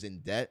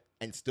in debt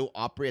and still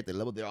operate at the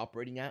level they're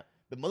operating at?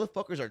 The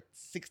motherfuckers are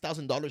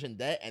 $6,000 in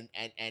debt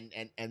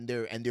and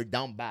they're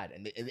down bad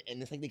and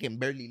it's like they can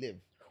barely live.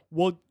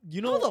 Well,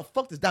 you know, how the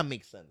fuck does that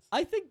make sense?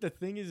 I think the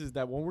thing is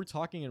that when we're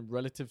talking in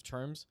relative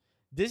terms,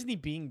 Disney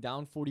being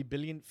down $40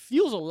 billion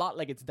feels a lot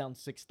like it's down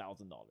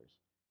 $6,000.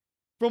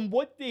 From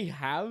what they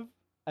have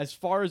as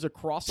far as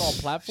across all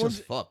platforms,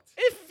 just fucked.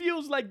 It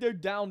feels like they're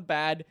down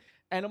bad.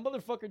 And a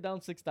motherfucker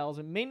down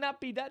 6,000 may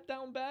not be that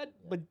down bad,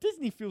 but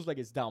Disney feels like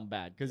it's down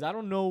bad. Because I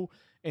don't know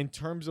in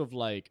terms of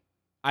like,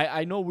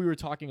 I know we were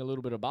talking a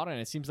little bit about it, and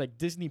it seems like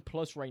Disney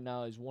Plus right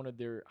now is one of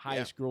their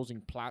highest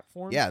grossing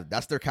platforms. Yeah,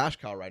 that's their cash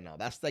cow right now.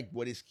 That's like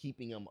what is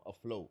keeping them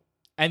afloat.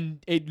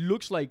 And it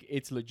looks like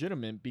it's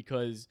legitimate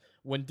because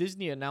when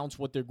Disney announced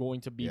what they're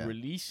going to be Yeah.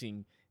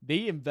 releasing,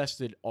 they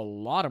invested a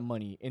lot of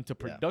money into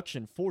Yeah.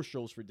 production for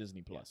shows for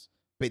Disney Plus.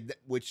 But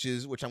which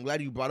I'm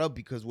glad you brought up,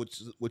 because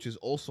which is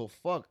also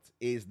fucked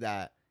is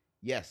that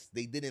yes,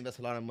 they did invest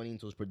a lot of money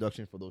into those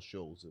production for those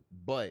shows,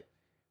 but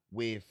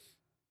with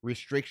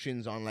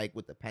restrictions on like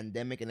with the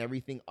pandemic and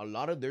everything, a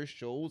lot of their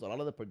shows, a lot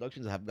of the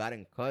productions have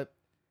gotten cut,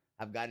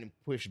 have gotten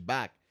pushed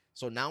back.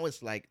 So now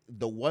it's like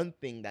the one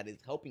thing that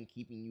is helping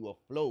keeping you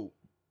afloat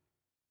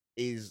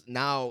is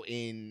now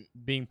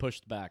Being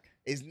pushed back.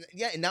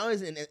 now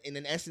is in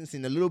an essence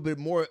in a little bit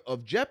more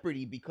of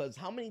jeopardy, because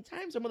how many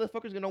times are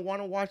motherfuckers gonna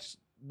want to watch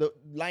the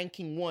Lion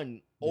King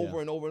 1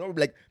 over and over and over?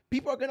 Like,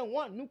 people are gonna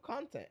want new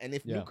content, and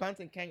if new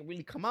content can't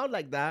really come out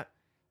like that,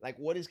 like,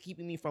 what is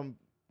keeping me from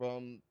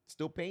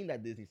still paying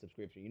that Disney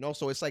subscription? You know,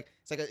 so it's like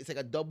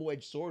a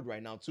double-edged sword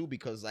right now too,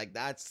 because like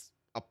that's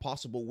a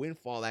possible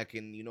windfall that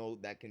can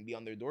be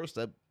on their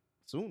doorstep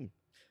soon.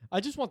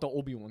 I just want the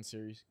Obi-Wan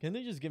series. Can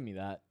they just give me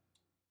that?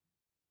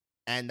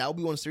 And that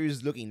Obi-Wan series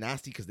is looking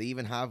nasty because they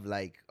even have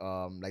like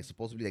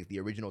supposedly like the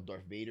original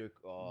Darth Vader.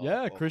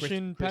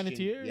 Christian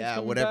Panettiere is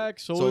coming whatever. back.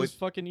 So is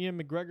fucking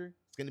Ian McGregor.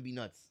 It's gonna be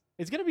nuts.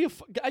 It's gonna be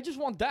I just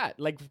want that.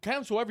 Like,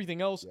 cancel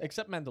everything else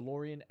except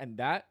Mandalorian and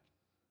that.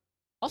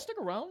 I'll stick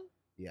around.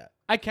 Yeah.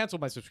 I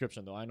canceled my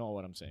subscription though. I know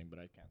what I'm saying, but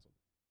I canceled.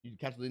 You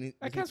canceled Disney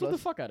I canceled Plus?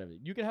 the fuck out of it.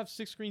 You can have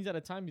 6 screens at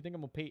a time. You think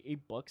I'm gonna pay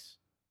 $8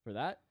 for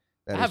that?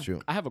 That is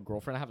true. I have a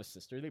girlfriend. I have a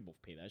sister. They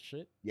both pay that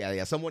shit.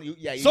 Yeah. Someone's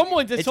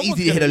it's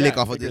easy to hit a lick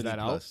off of Disney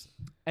Plus.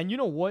 And you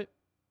know what?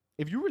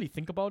 If you really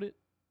think about it,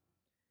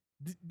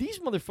 these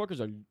motherfuckers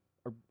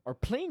are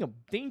playing a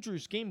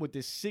dangerous game with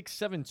this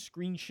 6-7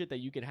 screen shit that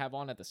you could have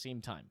on at the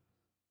same time.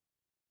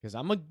 Because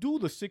I'm gonna do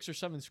the 6 or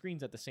 7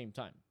 screens at the same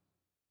time.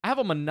 I have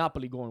a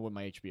monopoly going with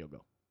my HBO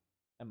Go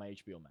and my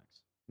HBO Max.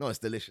 No, it's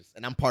delicious,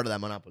 and I'm part of that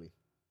monopoly.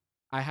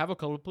 I have a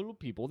couple of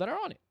people that are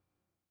on it.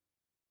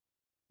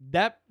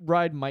 That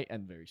ride might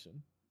end very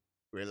soon.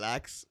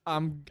 Relax.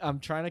 I'm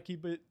trying to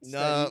keep it steady.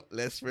 No,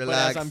 let's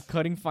relax. But as I'm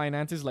cutting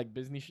finances, like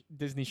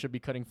Disney should be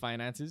cutting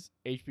finances,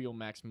 HBO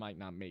Max might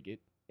not make it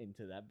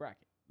into that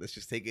bracket. Let's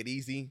just take it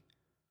easy.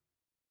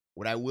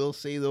 What I will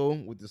say though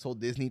with this whole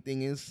Disney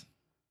thing is,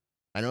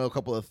 I know a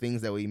couple of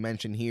things that we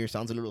mentioned here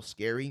sounds a little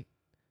scary.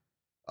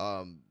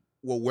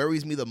 What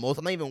worries me the most,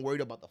 I'm not even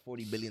worried about the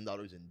 $40 billion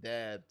in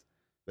debt,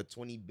 the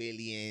 $20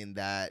 billion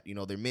that,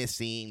 they're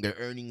missing, their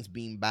earnings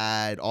being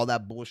bad, all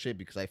that bullshit,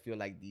 because I feel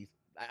like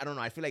I don't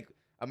know, I feel like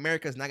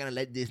America's not going to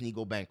let Disney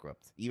go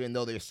bankrupt, even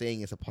though they're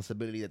saying it's a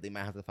possibility that they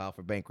might have to file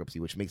for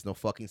bankruptcy, which makes no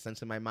fucking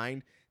sense in my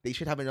mind. They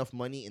should have enough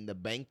money in the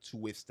bank to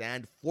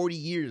withstand 40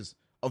 years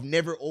of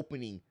never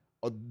opening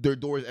their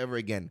doors ever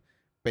again.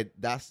 But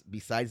that's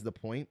besides the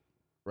point.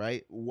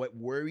 Right? What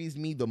worries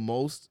me the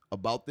most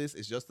about this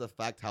is just the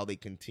fact how they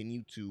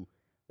continue to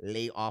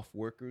lay off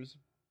workers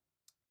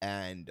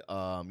and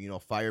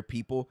fire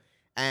people.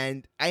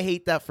 And I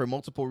hate that for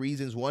multiple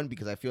reasons. One,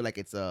 because I feel like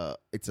it's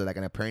like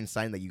an apparent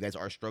sign that you guys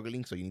are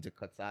struggling, so you need to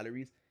cut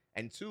salaries.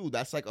 And two,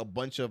 that's like a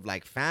bunch of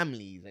like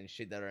families and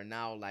shit that are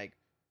now like,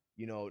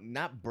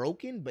 not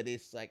broken, but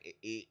it's like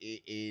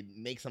it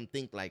makes them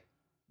think like,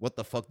 what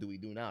the fuck do we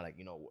do now? Like,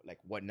 like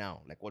what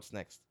now? Like what's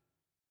next?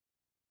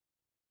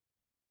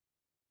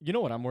 You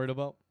know what I'm worried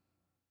about?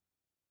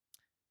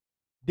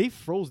 They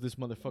froze this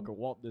motherfucker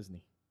Walt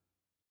Disney.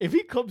 If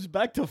he comes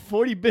back to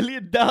 $40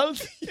 billion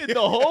in the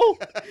hole,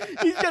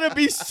 he's gonna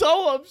be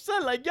so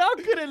upset. Like, y'all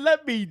couldn't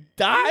let me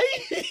die.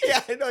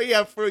 Yeah, I know.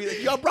 Yeah,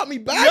 y'all brought me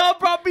back. Y'all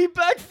brought me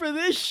back for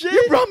this shit.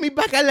 You brought me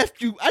back. I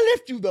left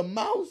you the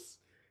mouse.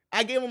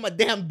 I gave him a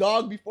damn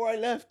dog before I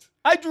left.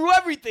 I drew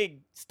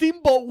everything.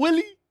 Steamboat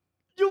Willie.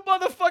 You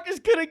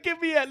motherfuckers couldn't give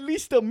me at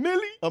least $1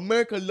 million.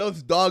 America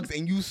loves dogs,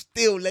 and you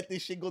still let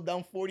this shit go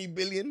down $40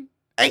 billion,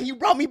 and you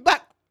brought me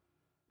back.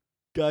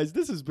 Guys,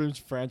 this has been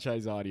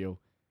Franchise Audio.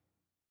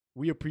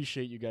 We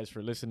appreciate you guys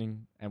for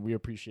listening, and we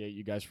appreciate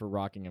you guys for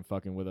rocking and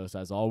fucking with us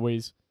as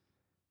always.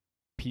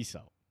 Peace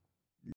out.